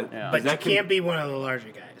 Yeah. Oh, Yeah. But you that can't be one of the larger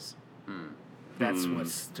guys. That's Hmm.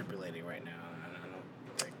 what's stipulating right now. I don't know.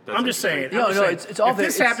 That's I'm just saying. interesting. No, I'm just no, saying, it's all if very-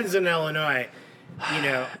 this it's- happens in Illinois, you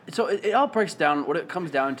know, So it all breaks down. What it comes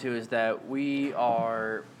down to is that we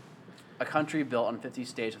are a country built on 50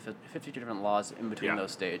 states with 52 different laws in between Yeah.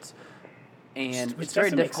 those states, and Which it's very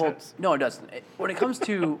doesn't make difficult. sense. No, it doesn't. When it comes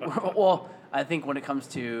to well, I think when it comes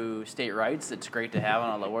to state rights, it's great to have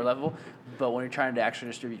on a lower level, but when you're trying to actually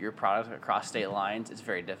distribute your product across state lines, it's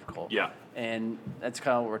very difficult. Yeah. And that's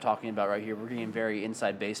kind of what we're talking about right here. We're getting very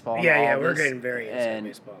inside baseball. on yeah, all yeah, of we're this, getting very inside and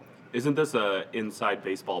baseball. Isn't this a inside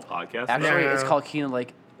baseball podcast? Actually, it's No. called Keenan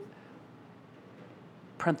Lake.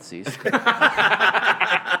 Parentheses.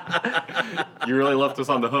 You really left us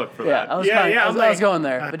on the hook for Yeah, that. I was, Yeah, kinda- yeah, I was, I'm I was like- going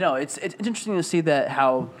there, but no, it's interesting to see that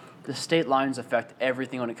how the state lines affect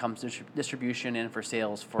everything when it comes to distribution and for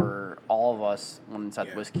sales for all of us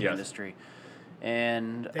inside the whiskey Yes. industry.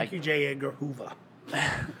 And Thank you, J. Edgar Hoover.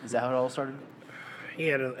 is that how it all started? He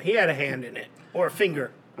had a hand in it, or a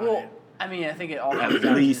finger. on Well, it. I mean, I think it all At comes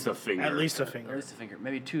down least to a finger. At least a at finger. least a finger,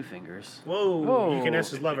 maybe 2 fingers. Whoa, Whoa. you can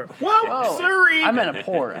ask his lover. Whoa, Oh, sorry. I meant a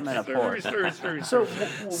pour. I meant a pour. Sorry. So,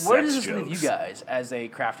 where does Sex this leave you jokes. guys as a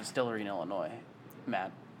craft distillery in Illinois,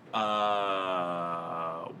 Matt?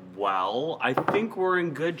 Well, I think we're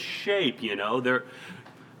in good shape. You know, there.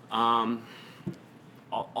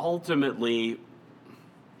 Ultimately,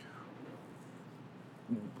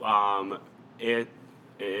 it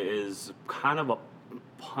is kind of a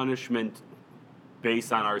punishment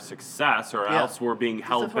based on our success, or Yeah. else we're being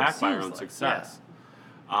held That's what it back by our seems own like, success.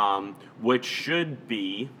 Which should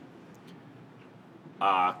be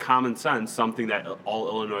common sense, something that all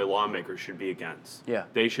Illinois lawmakers should be against. Yeah.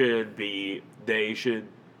 They should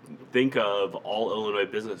think of all Illinois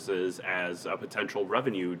businesses as a potential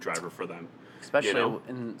revenue driver for them. Especially You know?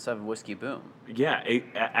 inside of Whiskey Boom. Yeah,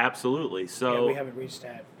 absolutely. So, Yeah, we haven't reached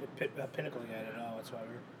that pinnacle yet at all whatsoever.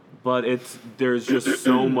 but there's just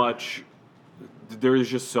so much. There's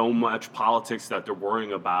just so much politics that they're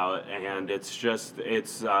worrying about, and it's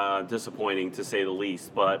disappointing to say the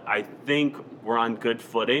least. But I think we're on good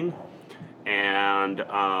footing, and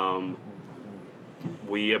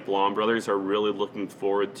we at Blonde Brothers are really looking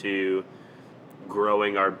forward to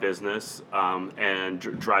growing our business and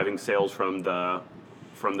driving sales from the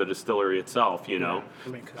distillery itself. You know, I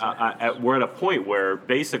mean, 'cause we're at a point where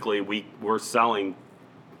basically we're selling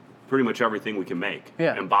pretty much everything we can make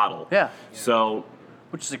Yeah. and bottle. Yeah. So,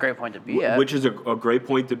 Which is a great point to be at. which is a great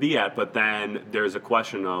point to be at, but then there's a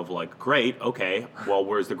question of like, great, okay, well,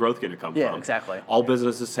 where's the growth going to come Yeah, from? exactly. All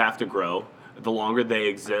businesses have to grow. The longer they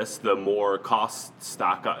exist, the more costs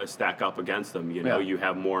stack up against them. You know, Yeah. you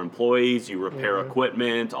have more employees, you repair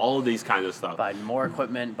equipment, all of these kinds of stuff. buy more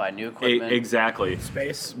equipment, buy new equipment. Exactly.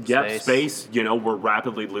 space. Yep, Space. space. You know, we're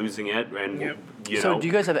rapidly losing it, and Yep. So, do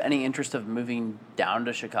you guys have any interest of moving down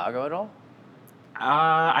to Chicago at all?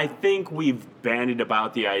 I think we've bandied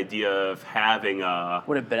about the idea of having a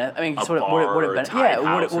Would it been? I mean, a so bar would or it been? tied Yeah, would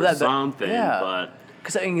house it, would or that been? something, Yeah. but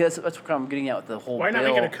Because I mean, that's what I'm getting at with the whole. Why not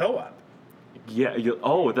bill. make it a co-op?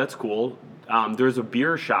 yeah. That's cool. There's a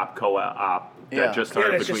beer shop co-op Yeah. that just Yeah,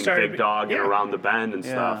 started that's just between started Big Dog and yeah. Around the Bend and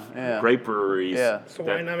Yeah, stuff. yeah. Great breweries. Yeah. So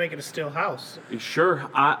that- why not make it a still house? Sure.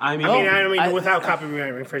 I mean, I mean, I I- without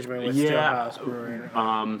copyright infringement with still Yeah, house brewery,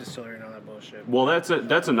 distillery, and all that bullshit. well,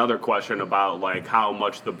 that's another question about like how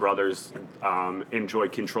much the brothers enjoy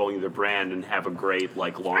controlling the brand and have a great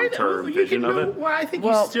like long-term You vision can of know- it. Well, I think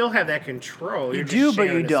Well, you still have that control. You You're do, just but you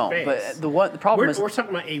sharing the don't. space. But the problem we're is,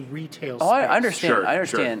 talking about a retail oh, space. I understand. Sure, I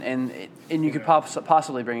understand, and you could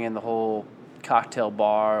possibly bring in the whole cocktail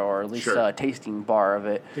bar or at least Sure. a tasting bar of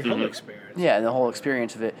it. The whole experience. Yeah, and the whole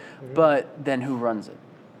experience of it. But then who runs it?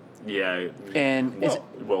 Yeah. And is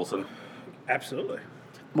Wilson. Absolutely.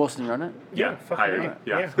 Wilson run it? Yeah, fuck hired.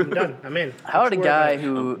 yeah. Yeah. I'm done. I'm in. How about a Don't you worry guy about it.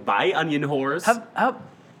 who Buy onion whores. how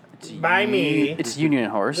it's By me. It's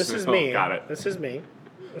Union Horse. This is Oh, me. got it. This is me.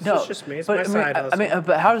 This No, is just me. It's but my side I hustle. mean,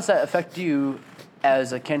 but how does that affect you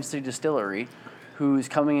as a Kansas City distillery who's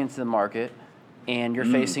coming into the market and you're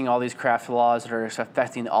facing all these craft laws that are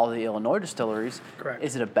affecting all the Illinois distilleries? Correct.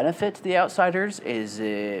 Is it a benefit to the outsiders? Is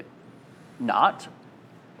it not?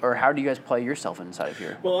 Or how do you guys play yourself inside of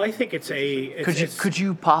here? Well, I think it's a. Could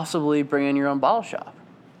you possibly bring in your own bottle shop?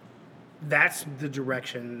 That's the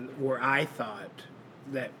direction where I thought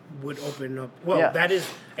that would open up. Well, Yeah. that is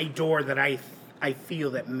a door that I feel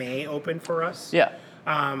that may open for us. Yeah.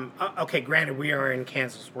 Okay. Granted, we are in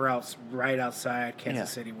Kansas. We're right outside Kansas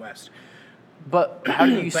Yeah. City West. But how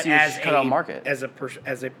do you But see as a Chicago market? as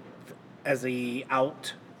a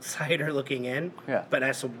outsider looking in, Yeah. but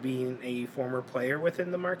as being a former player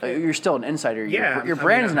within the market, You're still an insider. Yeah, Your I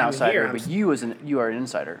brand mean, is an I'm outsider, here, I'm but you are an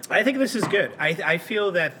insider. I think this is good. I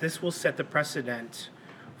feel that this will set the precedent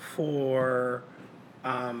for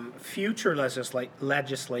future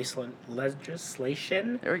legislation.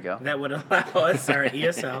 There we go. That would allow us. Sorry,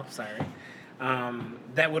 ESL. Sorry.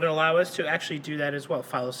 That would allow us to actually do that as well.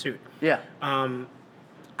 Follow suit. Yeah.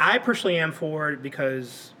 I personally am for it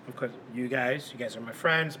because, of course, you guys are my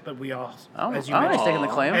friends, but we all, as you I'm mentioned, taking the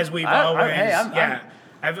claim. as we've I- always, hey, I'm-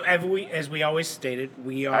 as we always stated,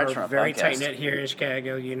 we are Archer very podcast. tight knit here in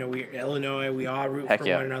Chicago. You know, we Illinois, we all root Heck for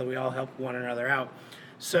yeah. one another. We all help one another out.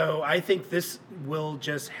 So I think this will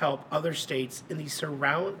just help other states in the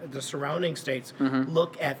surrounding states Mm-hmm.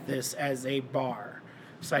 look at this as a bar.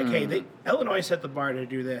 It's like, hey, Illinois set the bar to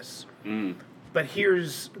do this. But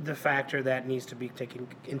here's the factor that needs to be taken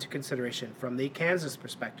into consideration from the Kansas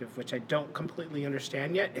perspective, which I don't completely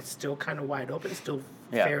understand yet. It's still kind of wide open, still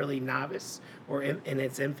fairly novice or in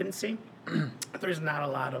its infancy. There's not a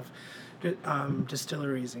lot of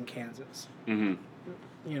distilleries in Kansas. Mm-hmm.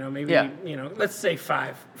 You know, maybe, let's say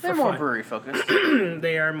 5 for They're more fun. brewery focused.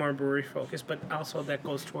 They are more brewery focused, but also that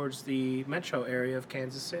goes towards the metro area of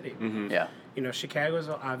Kansas City. Mm-hmm. Yeah. You know, Chicago is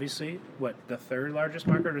obviously the third largest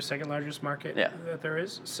market or second largest market that there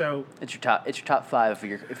is. So It's your top 5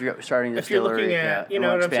 if you're starting a if you're distillery. looking at, you and know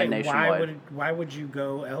wanna what I'm expand saying, nationwide. why would you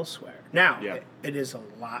go elsewhere? Now, Yeah. it is a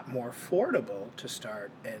lot more affordable to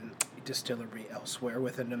start a distillery elsewhere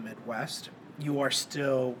within the Midwest. You are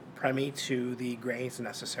still privy to the grains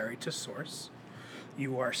necessary to source.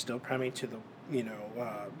 You are still privy to the,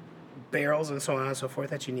 barrels and so on and so forth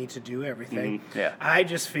that you need to do everything. Mm-hmm. Yeah. I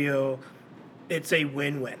just feel it's a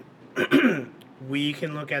win-win. We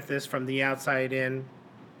can look at this from the outside in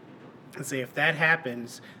and say if that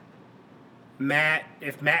happens,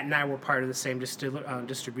 if Matt and I were part of the same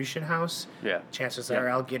distribution house, chances are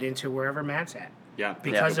I'll get into wherever Matt's at. Yeah.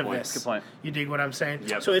 Because good of point. this. Good point. You dig what I'm saying?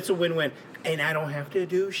 Yep. So it's a win-win. And I don't have to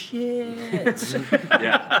do shit.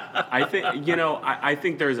 Yeah, I think I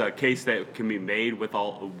think there's a case that can be made with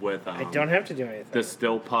I don't have to do anything. the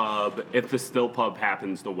still pub, if the still pub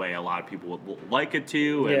happens the way a lot of people would like it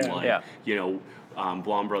to, and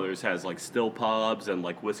Blonde Brothers has like still pubs, and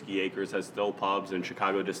like Whiskey Acres has still pubs, and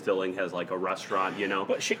Chicago Distilling has like a restaurant.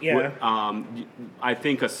 But I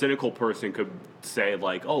think a cynical person could say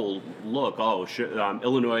like, oh look,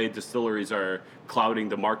 Illinois distilleries are clouding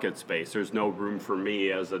the market space. There's no room for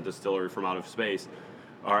me as a distillery from out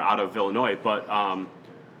of Illinois. But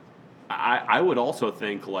I would also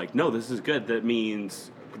think like, no, this is good. That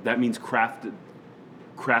means craft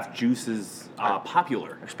juice is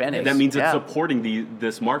popular. Expanding. That means it's supporting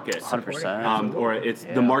this market. 100%. Or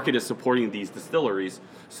the market is supporting these distilleries.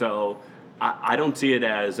 So I don't see it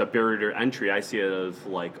as a barrier to entry. I see it as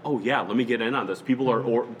like, oh yeah, let me get in on this. People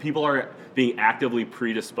are being actively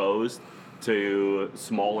predisposed to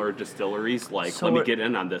smaller distilleries. Like, So let me it- get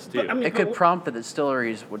in on this too. It could prompt that the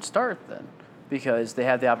distilleries would start then, because they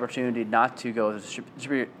have the opportunity not to go with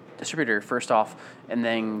the distributor first off, and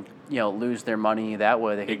then lose their money that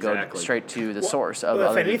way. They could go Exactly. straight to the source of Well,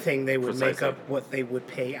 if other. anything, they would make Precisely. up what they would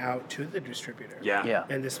pay out to the distributor. Yeah.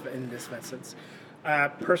 In this instance. All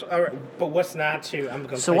right, but what's not to? I'm going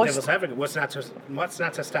to So play what's- devil's advocate. What's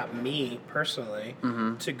not to stop me personally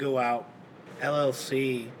to go out,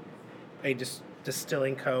 LLC, a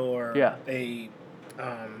distilling co. or a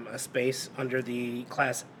space under the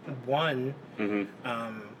Class 1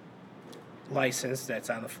 license that's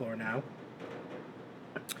on the floor now,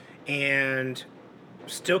 and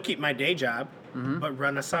still keep my day job, but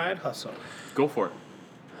run a side hustle. Go for it.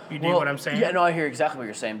 You dig what I'm saying? Yeah, no, I hear exactly what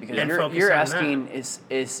you're saying, because And focus you're on asking is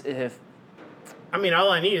if I mean, all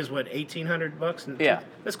I need is what, $1,800, and Yeah.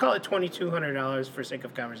 let's call it $2,200 for sake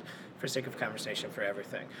of conversation for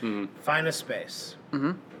everything. Find a space,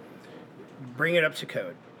 bring it up to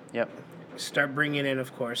code. Yep. Start bringing in,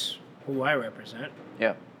 of course, who I represent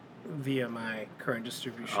Yep. via my current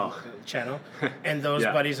distribution channel, and those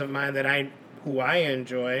Yeah. buddies of mine who I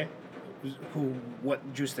enjoy,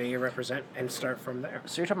 what juice they represent, and start from there.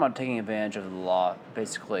 So you're talking about taking advantage of the law,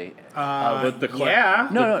 basically. But the Yeah.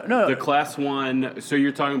 No. The Class 1. So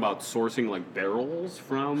you're talking about sourcing like barrels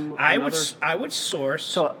from. I would another? source.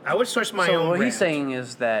 So- I would source my So own. what brand. he's saying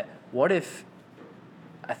is that what if,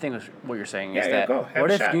 I think what you're saying is Yeah, that go. Have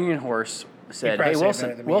what a if shot. Union Horse said, probably hey say it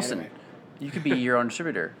better than me Wilson, anyway." you could be your own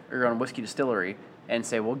distributor or your own whiskey distillery, and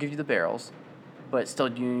say we'll give you the barrels, but still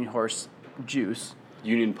Union Horse juice,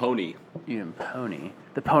 Union Pony. Union Pony,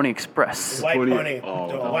 the Pony Express. White Pony- pony,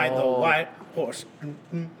 oh. the white horse.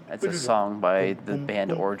 That's a song by the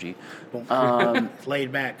band Orgy.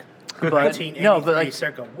 Laid back. But 1983 no, but like,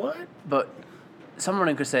 circa. What? but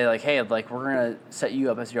someone could say like, hey, like we're gonna set you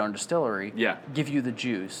up as your own distillery, Yeah. give you the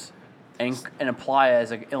juice, and apply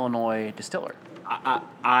as an Illinois distiller.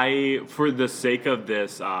 I for the sake of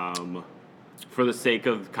this, for the sake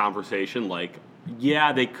of conversation, like,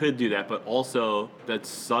 yeah, they could do that, but also that's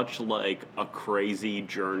such like a crazy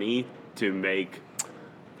journey to make.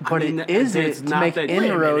 But mean, it is it's to not make that-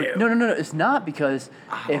 inroad. Wait a No, it's not, because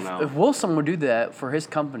don't know. if Wilson would do that for his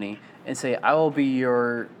company and say, I will be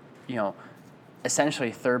your,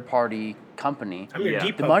 essentially third party company. I'm your Yeah.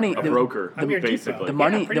 depot. The money, A broker, I'm your basically. depot. the Yeah,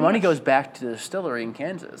 money, pretty the money much. goes back to the distillery in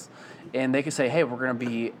Kansas, and they could say, hey, we're going to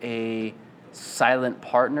be a silent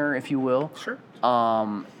partner, if you will. Sure.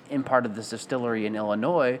 in part of this distillery in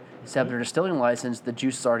Illinois, to have their distilling license, the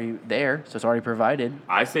juice is already there, so it's already provided.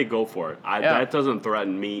 I say go for it. Yeah. That doesn't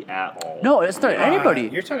threaten me at all. No, it's not anybody.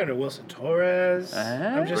 You're talking to Wilson Torres.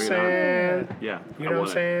 I'm just Bring it on. saying. Yeah. You know what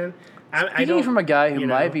I'm saying? I Speaking don't, from a guy who you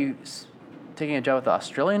know, might be taking a job with the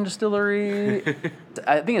Australian distillery,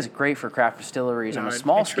 I think it's great for craft distilleries on a it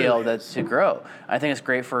small scale truly is. to grow. I think it's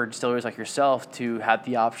great for distilleries like yourself to have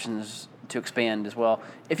the options to expand as well,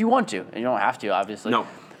 if you want to, and you don't have to, obviously. No.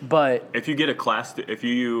 But If you get a class, if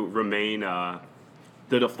you remain, the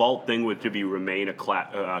default thing would to be remain a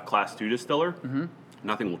class 2 distiller,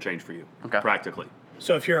 nothing will change for you, Okay. practically.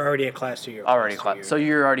 So if you're already a class 2, you're already class 2. class. So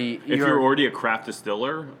you're already If you're already a craft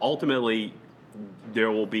distiller, ultimately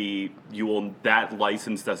that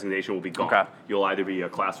license designation will be gone. Okay. You'll either be a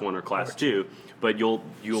class 1 or class 2, but you'll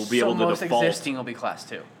be so able to most default. existing will be class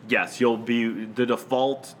 2. Yes, you'll be the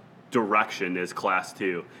default direction is class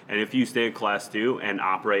 2, and if you stay at class 2 and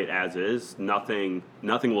operate as is, nothing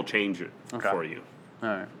will change it Okay. for you. All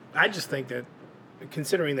right. I just think that,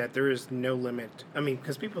 considering that there is no limit, I mean,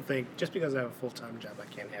 because people think just because I have a full-time job, I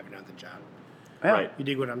can't have another job. Yeah. Right. You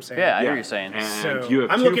dig what I'm saying? Yeah, I hear you saying. And So, you have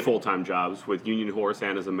I'm 2 looking- full-time jobs with Union Horse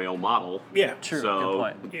and as a male model. Yeah. True. So Good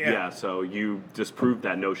point. Yeah. so you disproved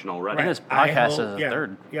that notion already. And this I podcast hope- is a yeah,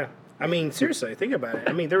 third. Yeah. I mean, seriously, think about it.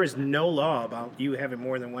 I mean, there is no law about you having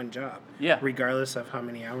more than one job. Yeah. Regardless of how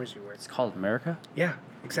many hours you work. It's called America. Yeah,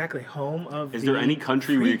 exactly. Home of Is the there any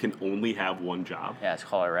country where free- you can only have one job? Yeah, it's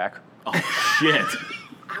called Iraq. Oh shit!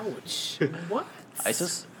 Ouch. What?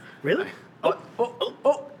 ISIS. Really? Oh.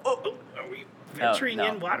 Are we venturing no,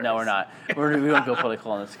 in waters? No, we're not. We don't go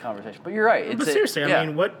political in this conversation. But you're right. It's But seriously, yeah. I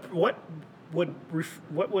mean, what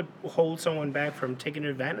would hold someone back from taking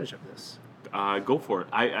advantage of this? Go for it.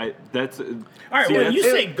 That's All right, see, well, that's- you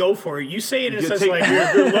say go for it. You say it in a You sense take- like,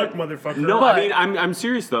 good luck, motherfucker. No, But- I mean I'm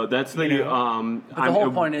serious though. That's the You know? But the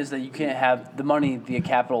whole point is that you can't have the money, the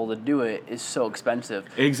capital to do it is so expensive.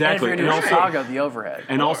 Exactly, And if and you're doing also- Chicago, the overhead.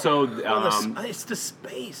 and also Well, it's the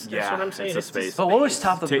space. That's yeah, what I'm saying. it's the space. But what would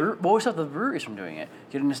stop the Take- what would stop the breweries from doing it?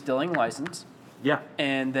 Get a distilling license, yeah.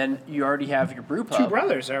 and then you already have your brew pub. Two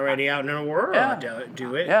brothers already out in the world Yeah.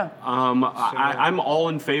 do it. Yeah. I'm all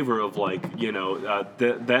in favor of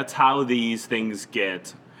that's how these things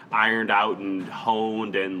get ironed out and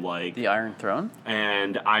honed and The Iron Throne.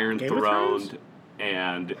 and iron Game of throned Thrones?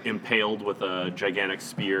 and impaled with a gigantic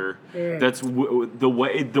spear. That's the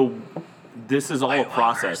way this is all a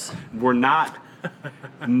process. We're not.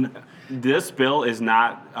 This bill is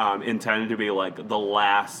not intended to be like the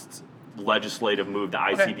last legislative move to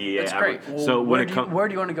ICDA That's ever. great. Well, So where when do it you, comes, where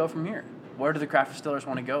do you want to go from here? Where do the craft distillers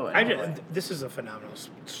want to go? This is a phenomenal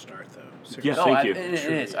start, though. Yeah, Seriously. thank you. It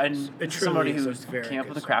is. It This truly is somebody is a who's very came up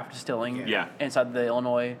good with the craft distilling Yeah. inside the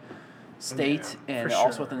Illinois state Yeah, and for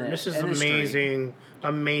also sure. within the This is industry.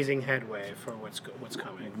 amazing headway for what's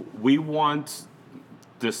coming. we want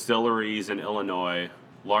distilleries in Illinois,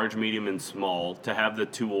 large, medium, and small, to have the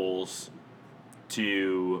tools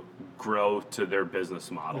to grow to their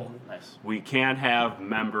business model. Nice. We can't have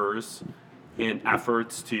members in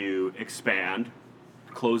efforts to expand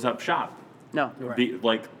close up shop. No.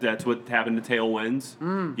 That's what happened to Tailwinds.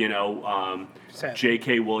 Sad.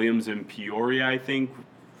 J.K. Williams in Peoria, I think,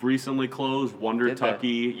 recently closed. Wonder Did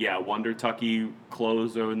they? Wonder Tucky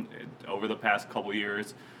closed over the past couple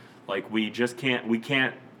years. Like we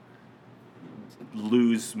can't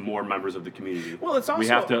lose more members of the community. Well, it's we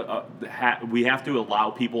also- have to we have to allow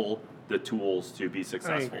people the tools to be I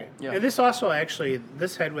successful. agree. Yeah. And this also actually,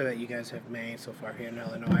 this headway that you guys have made so far here in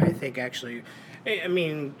Illinois, I think actually, I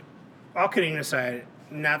mean, all kidding aside,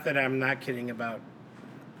 not that I'm not kidding about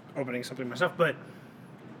opening something myself, but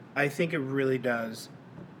I think it really does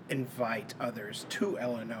invite others to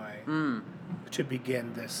Illinois to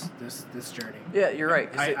begin this journey. Yeah, you're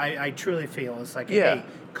right. 'cause I truly feel it's like, Yeah. hey,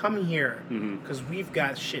 come here because we've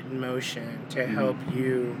got shit in motion to help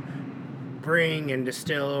you bring and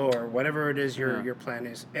distill or whatever it is your plan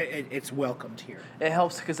is. It's welcomed here. It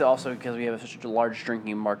helps because we have such a large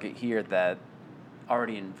drinking market here that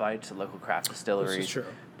already invites the local craft distilleries. true.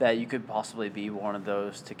 That you could possibly be one of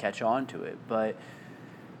those to catch on to it. But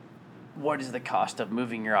what is the cost of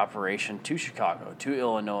moving your operation to Chicago, to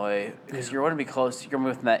Illinois? Because you're going to be close. You're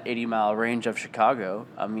within that 80-mile range of Chicago.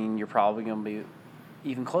 I mean, you're probably going to be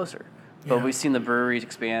even closer. But Yeah. we've seen the breweries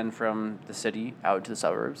expand from the city out to the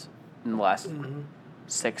suburbs in the last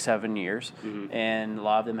 6-7 years, and a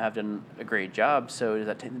lot of them have done a great job. So does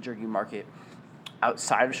that take the drinking market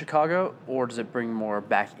outside of Chicago, or does it bring more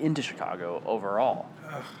back into Chicago overall?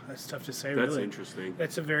 Oh, that's tough to say. That's really. interesting.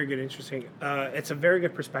 It's a very good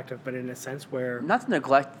perspective, but in a sense where Not to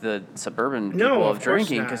neglect the suburban No, people of of course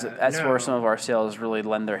drinking, because not. that's No. where some of our sales really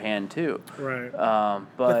lend their hand too. right.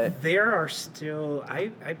 But There are still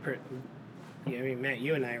Matt,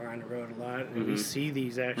 you and I are on the road a lot, and we see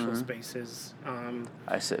these actual spaces.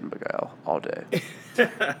 I sit in Beguile all day.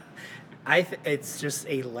 It's just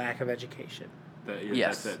a lack of education.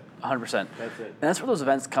 Yes, That's it. 100%. That's it. And that's where those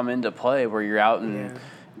events come into play, where you're out and Yeah.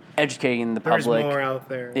 educating the There's public. more out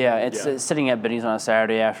there. Yeah, it's Yeah. sitting at Benny's on a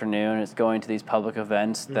Saturday afternoon. It's going to these public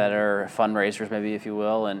events Mm-hmm. that are fundraisers, maybe, if you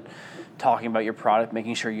will, and talking about your product,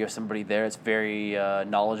 making sure you have somebody there that's very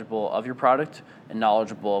knowledgeable of your product and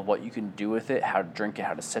knowledgeable of what you can do with it, how to drink it,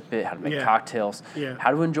 how to sip it, how to make Yeah. cocktails, Yeah.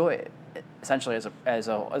 how to enjoy it, essentially as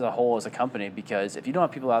a whole, as a company. Because if you don't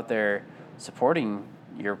have people out there supporting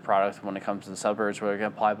your product when it comes to the suburbs, where you're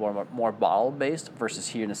going to apply more bottle based versus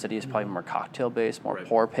here in the city, it's probably more cocktail based, more Right.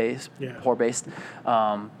 pour Yeah. based.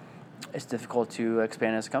 It's difficult to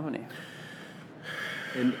expand as a company.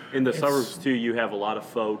 In the suburbs too, you have a lot of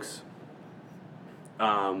folks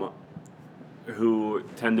who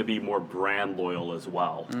tend to be more brand loyal as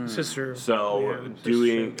well. Sister. So because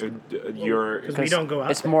we don't go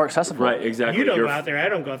out. It's there. more accessible. right, exactly. You don't You're go out there. I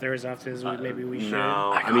don't go out there as often as maybe we should.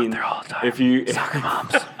 No, I go out there all the time. if you Soccer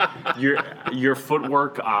moms. your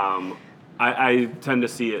footwork, I tend to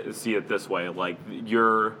see it this way. Like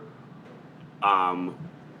you're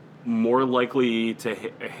more likely to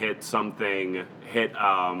hit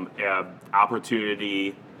a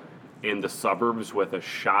opportunity in the suburbs with a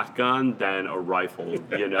shotgun than a rifle.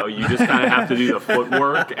 You know, you just kind of have to do the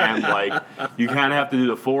footwork and you kind of have to do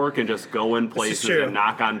the footwork and just go in places true. and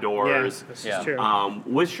knock on Yeah, doors. this Yeah. is true.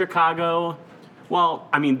 With Chicago, well,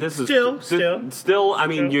 I mean, this is Still. I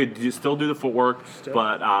mean, you still do the footwork, Still.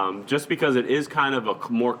 but just because it is kind of a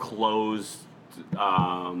more closed,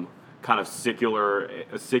 kind of circular,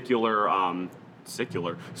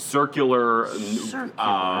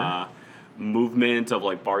 movement of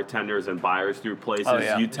like bartenders and buyers through places. Oh,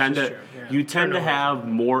 yeah. You tend This to is true, yeah. you tend to Turnover. have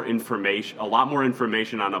more information, a lot more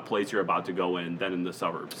information on a place you're about to go in than in the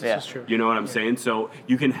suburbs. Yeah. This is true. You know what I'm saying? So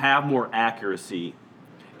you can have more accuracy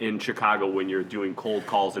in Chicago when you're doing cold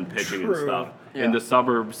calls and pitching and True. stuff. Yeah. In the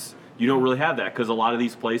suburbs, you don't really have that because a lot of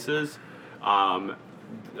these places,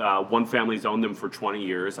 one family's owned them for 20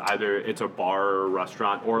 years. Either it's a bar or a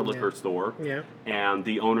restaurant or a liquor store, Yeah. and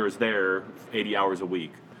the owner's there 80 hours a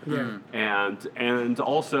week. Yeah. And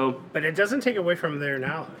also, But it doesn't take away from their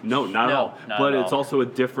knowledge. no, not at No, all. not But at it's all. also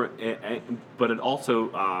but it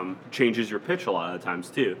also changes your pitch a lot of times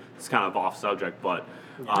too. It's kind of off subject, but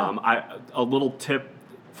a little tip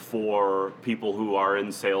for people who are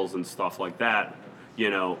in sales and stuff like that. You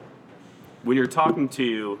know, when you're talking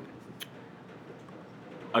to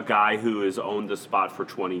a guy who has owned the spot for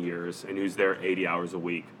 20 years and who's there 80 hours a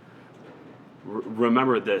week,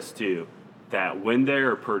 remember this too. That when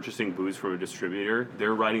they're purchasing booze from a distributor,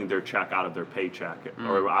 they're writing their check out of their paycheck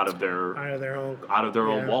or out of their Out of their own.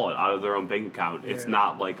 own wallet, out of their own bank account. It's Yeah.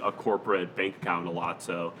 not like a corporate bank account a lot.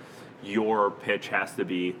 So your pitch has to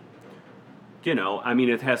be, you know, I mean,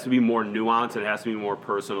 it has to be more nuanced. It has to be more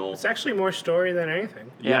personal. It's actually more story than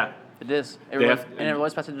anything. Yeah. It is. It They relates, have- and it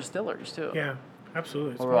relates back to distilleries, too. Yeah,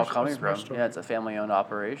 absolutely. It's Where we're all more- coming it's more from. story. Yeah, it's a family-owned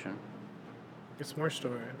operation. It's more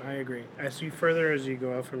story. I agree. As you further as you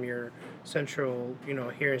go out from your central,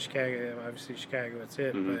 here in Chicago, obviously Chicago, that's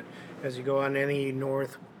it. Mm-hmm. But as you go on any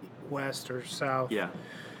north, west, or south, Yeah.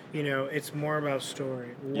 it's more about story.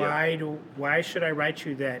 Yeah. Why should I write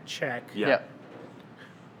you that check? Yeah.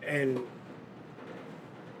 And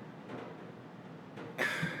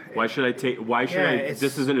Why should I it's-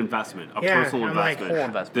 this is an investment, a Yeah, personal I'm like, investment. Whole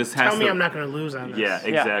investment. This has tell me to, I'm not going to lose on this. Yeah,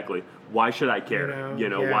 exactly. Why should I care?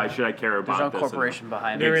 Yeah. Why should I care about There's no this? corporation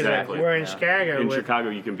behind There it. is Exactly. We're in Yeah. Chicago. In with, Chicago,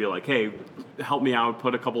 you can be like, "Hey, help me out.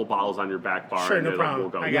 Put a couple of bottles on your back bar, Sure, and no then problem. we'll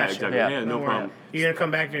go." I Yeah, got you. exactly. Yeah. Yeah, no Don't worry. problem. You going to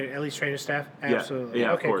come back to at least train the staff? Absolutely.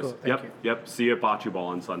 Yeah, okay, of course. cool. Thank Yep, you. yep. See you at Bocce Ball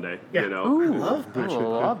on Sunday. Yeah. You know. Ooh, love I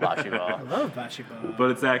love bocce ball. I love bocce ball.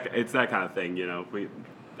 But it's that kind of thing, We,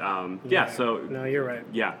 yeah. So No, you're right.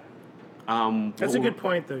 yeah. That's a good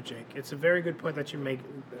point, though, Jake. It's a very good point that you make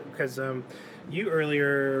because you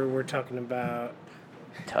earlier were talking about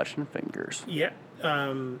Touching fingers.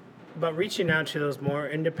 but reaching out to those more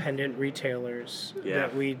independent retailers Yeah.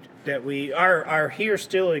 that we are here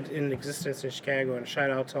still in existence in Chicago, and shout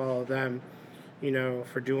out to all of them,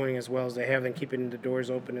 for doing as well as they have and keeping the doors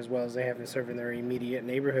open as well as they have and serving their immediate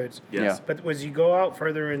neighborhoods. Yes. But as you go out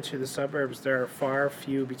further into the suburbs, there are far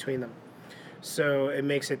few between them. So it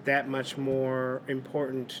makes it that much more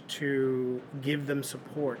important to give them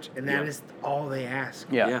support, and that is all they ask.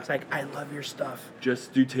 Yeah. It's like, I love your stuff.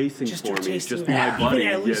 Just do tastings Just for do me. tasting. Just be my buddy.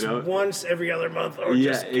 Even at least you know? once every other month, or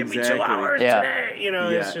Yeah, just give me 2 exactly. hours Yeah. today. You know,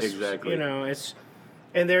 Yeah, it's just exactly. you know, it's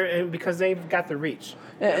and because they've got the reach.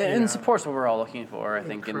 And support's what we're all looking for, I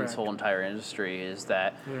think, in this Correct. whole entire industry is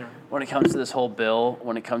that when it comes to this whole bill,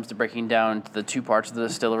 when it comes to breaking down the 2 parts of the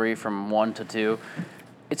distillery from 1 to 2,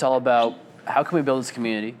 it's all about how can we build this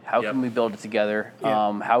community? How Yep. can we build it together?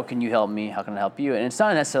 Yeah. How can you help me? How can I help you? And it's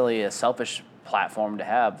not necessarily a selfish platform to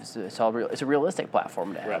have. It's a realistic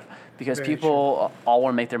platform to have Right. because Very people all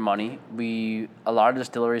want to make their money. A lot of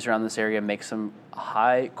distilleries around this area make some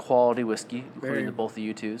high quality whiskey, including Very- the both of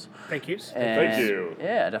you twos. Thank you. And Thank you.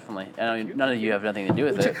 Yeah, definitely. I know none of you have nothing to do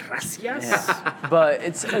with it. Gracias. Yeah. But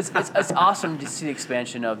it's awesome to see the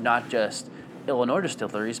expansion of not just Illinois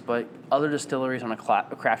distilleries, but other distilleries on a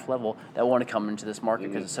craft level that want to come into this market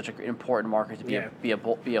because it's such an important market to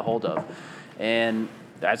be a hold of, and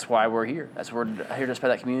that's why we're here. That's why we're here to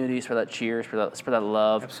spread that community, spread that cheer, spread that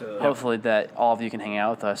love. Absolutely. Hopefully that all of you can hang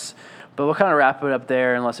out with us. But we'll kind of wrap it up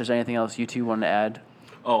there, unless there's anything else you two want to add.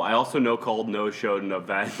 Oh, I also no-showed an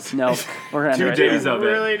event. No, we're gonna end 2 it right days there. of it.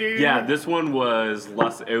 Really, dude? Yeah, this one was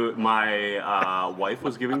less. My wife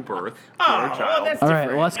was giving birth to Oh, her well, child. that's All right,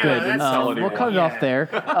 different. well that's good. that's tell We'll anyone. cut it off there.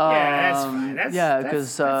 yeah, that's fine. That's, yeah, that's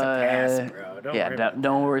because a pass, bro. Don't worry about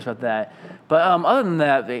no worries about that. But other than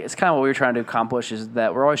that, it's kind of what we were trying to accomplish is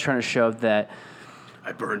that we're always trying to show that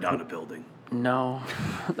I burned down a building. no,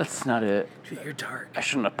 that's not it. Dude, you're dark. I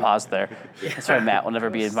shouldn't have paused there. That's why Matt will never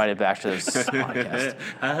be invited back to this podcast.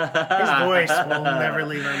 His voice will never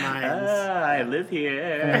leave our minds. I live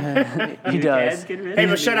here. He does. Hey,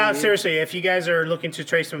 but shout out seriously. If you guys are looking to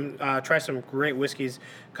try some great whiskeys,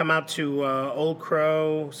 come out to Old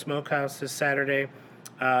Crow Smokehouse this Saturday.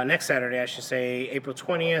 Next Saturday, I should say, April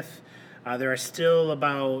 20th. There are still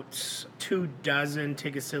about 24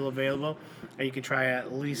 tickets still available. And you can try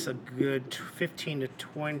at least a good 15 to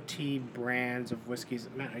 20 brands of whiskeys.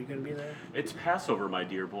 Matt, are you going to be there? It's Passover, my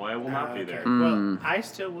dear boy. I will not be Okay. there. Well, I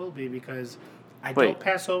still will be because I Wait. don't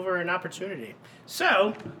pass over an opportunity.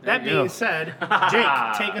 So, that you being go. said, Jake,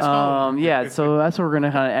 take us home. Yeah, so that's what we're going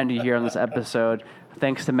to kind of end it here on this episode.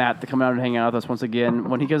 Thanks to Matt for coming out and hanging out with us once again.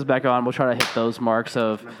 When he goes back on, we'll try to hit those marks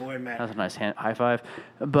of. My boy, Matt. That's a nice high five.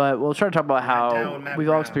 But we'll try to talk about how down, Matt we've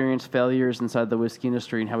all Brown. experienced failures inside the whiskey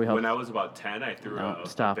industry and how we help. When I was about 10, I threw a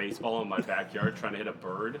stop. baseball in my backyard trying to hit a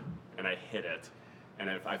bird, and I hit it. And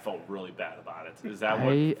I felt really bad about it. Is that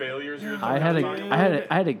what failures you're I had talking about?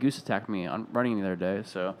 I had a goose attack me on running the other day.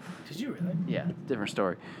 So Did you really? yeah, different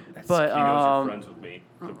story. That's But He knows you're friends with me.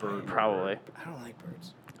 The bird. probably. I don't like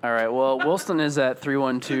birds. All right. Well, Wilson is at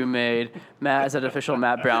 312 Made. Matt is at official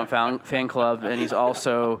Matt Brown fan club, and he's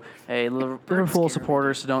also a Liverpool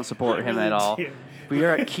supporter. So don't support him at all. We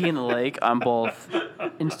are at Key in the Lake on both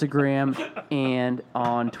Instagram and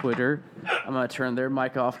on Twitter. I'm going to turn their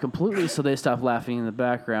mic off completely so they stop laughing in the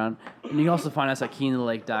background. And you can also find us at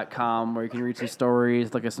keyinthelake.com where you can read some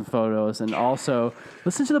stories, look at some photos, and also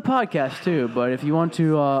listen to the podcast too. But if you want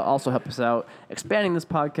to also help us out expanding this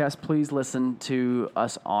podcast, please listen to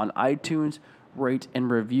us on iTunes. Rate and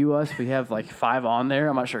review us. We have like 5 on there.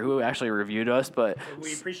 I'm not sure who actually reviewed us, but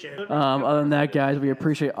We appreciate it. other than that, guys, we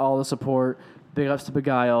appreciate all the support. Big ups to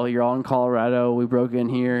Beguile. You're all in Colorado. We broke in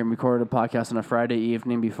here and recorded a podcast on a Friday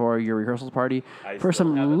evening before your rehearsals party I for still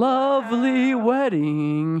have some it. lovely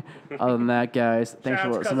wedding. Other than that, guys, thanks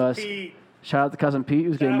Shout for out to listening to us. Cousin Pete. Shout out to Cousin Pete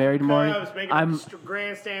who's getting married tomorrow. I'm.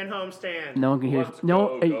 grandstand homestand. No one can hear. Let's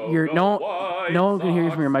No, go, go, you're go, no. White No one can hear you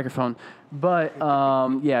from Sox. your microphone. But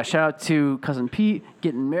yeah, shout out to Cousin Pete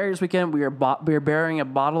getting married this weekend. We are bearing a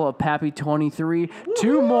bottle of Pappy 23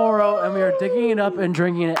 tomorrow, and we are digging it up and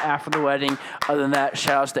drinking it after the wedding. Other than that,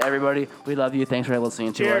 shout outs to everybody. We love you. Thanks for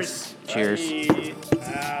listening to us. Cheers. Cheers.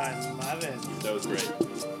 Bye.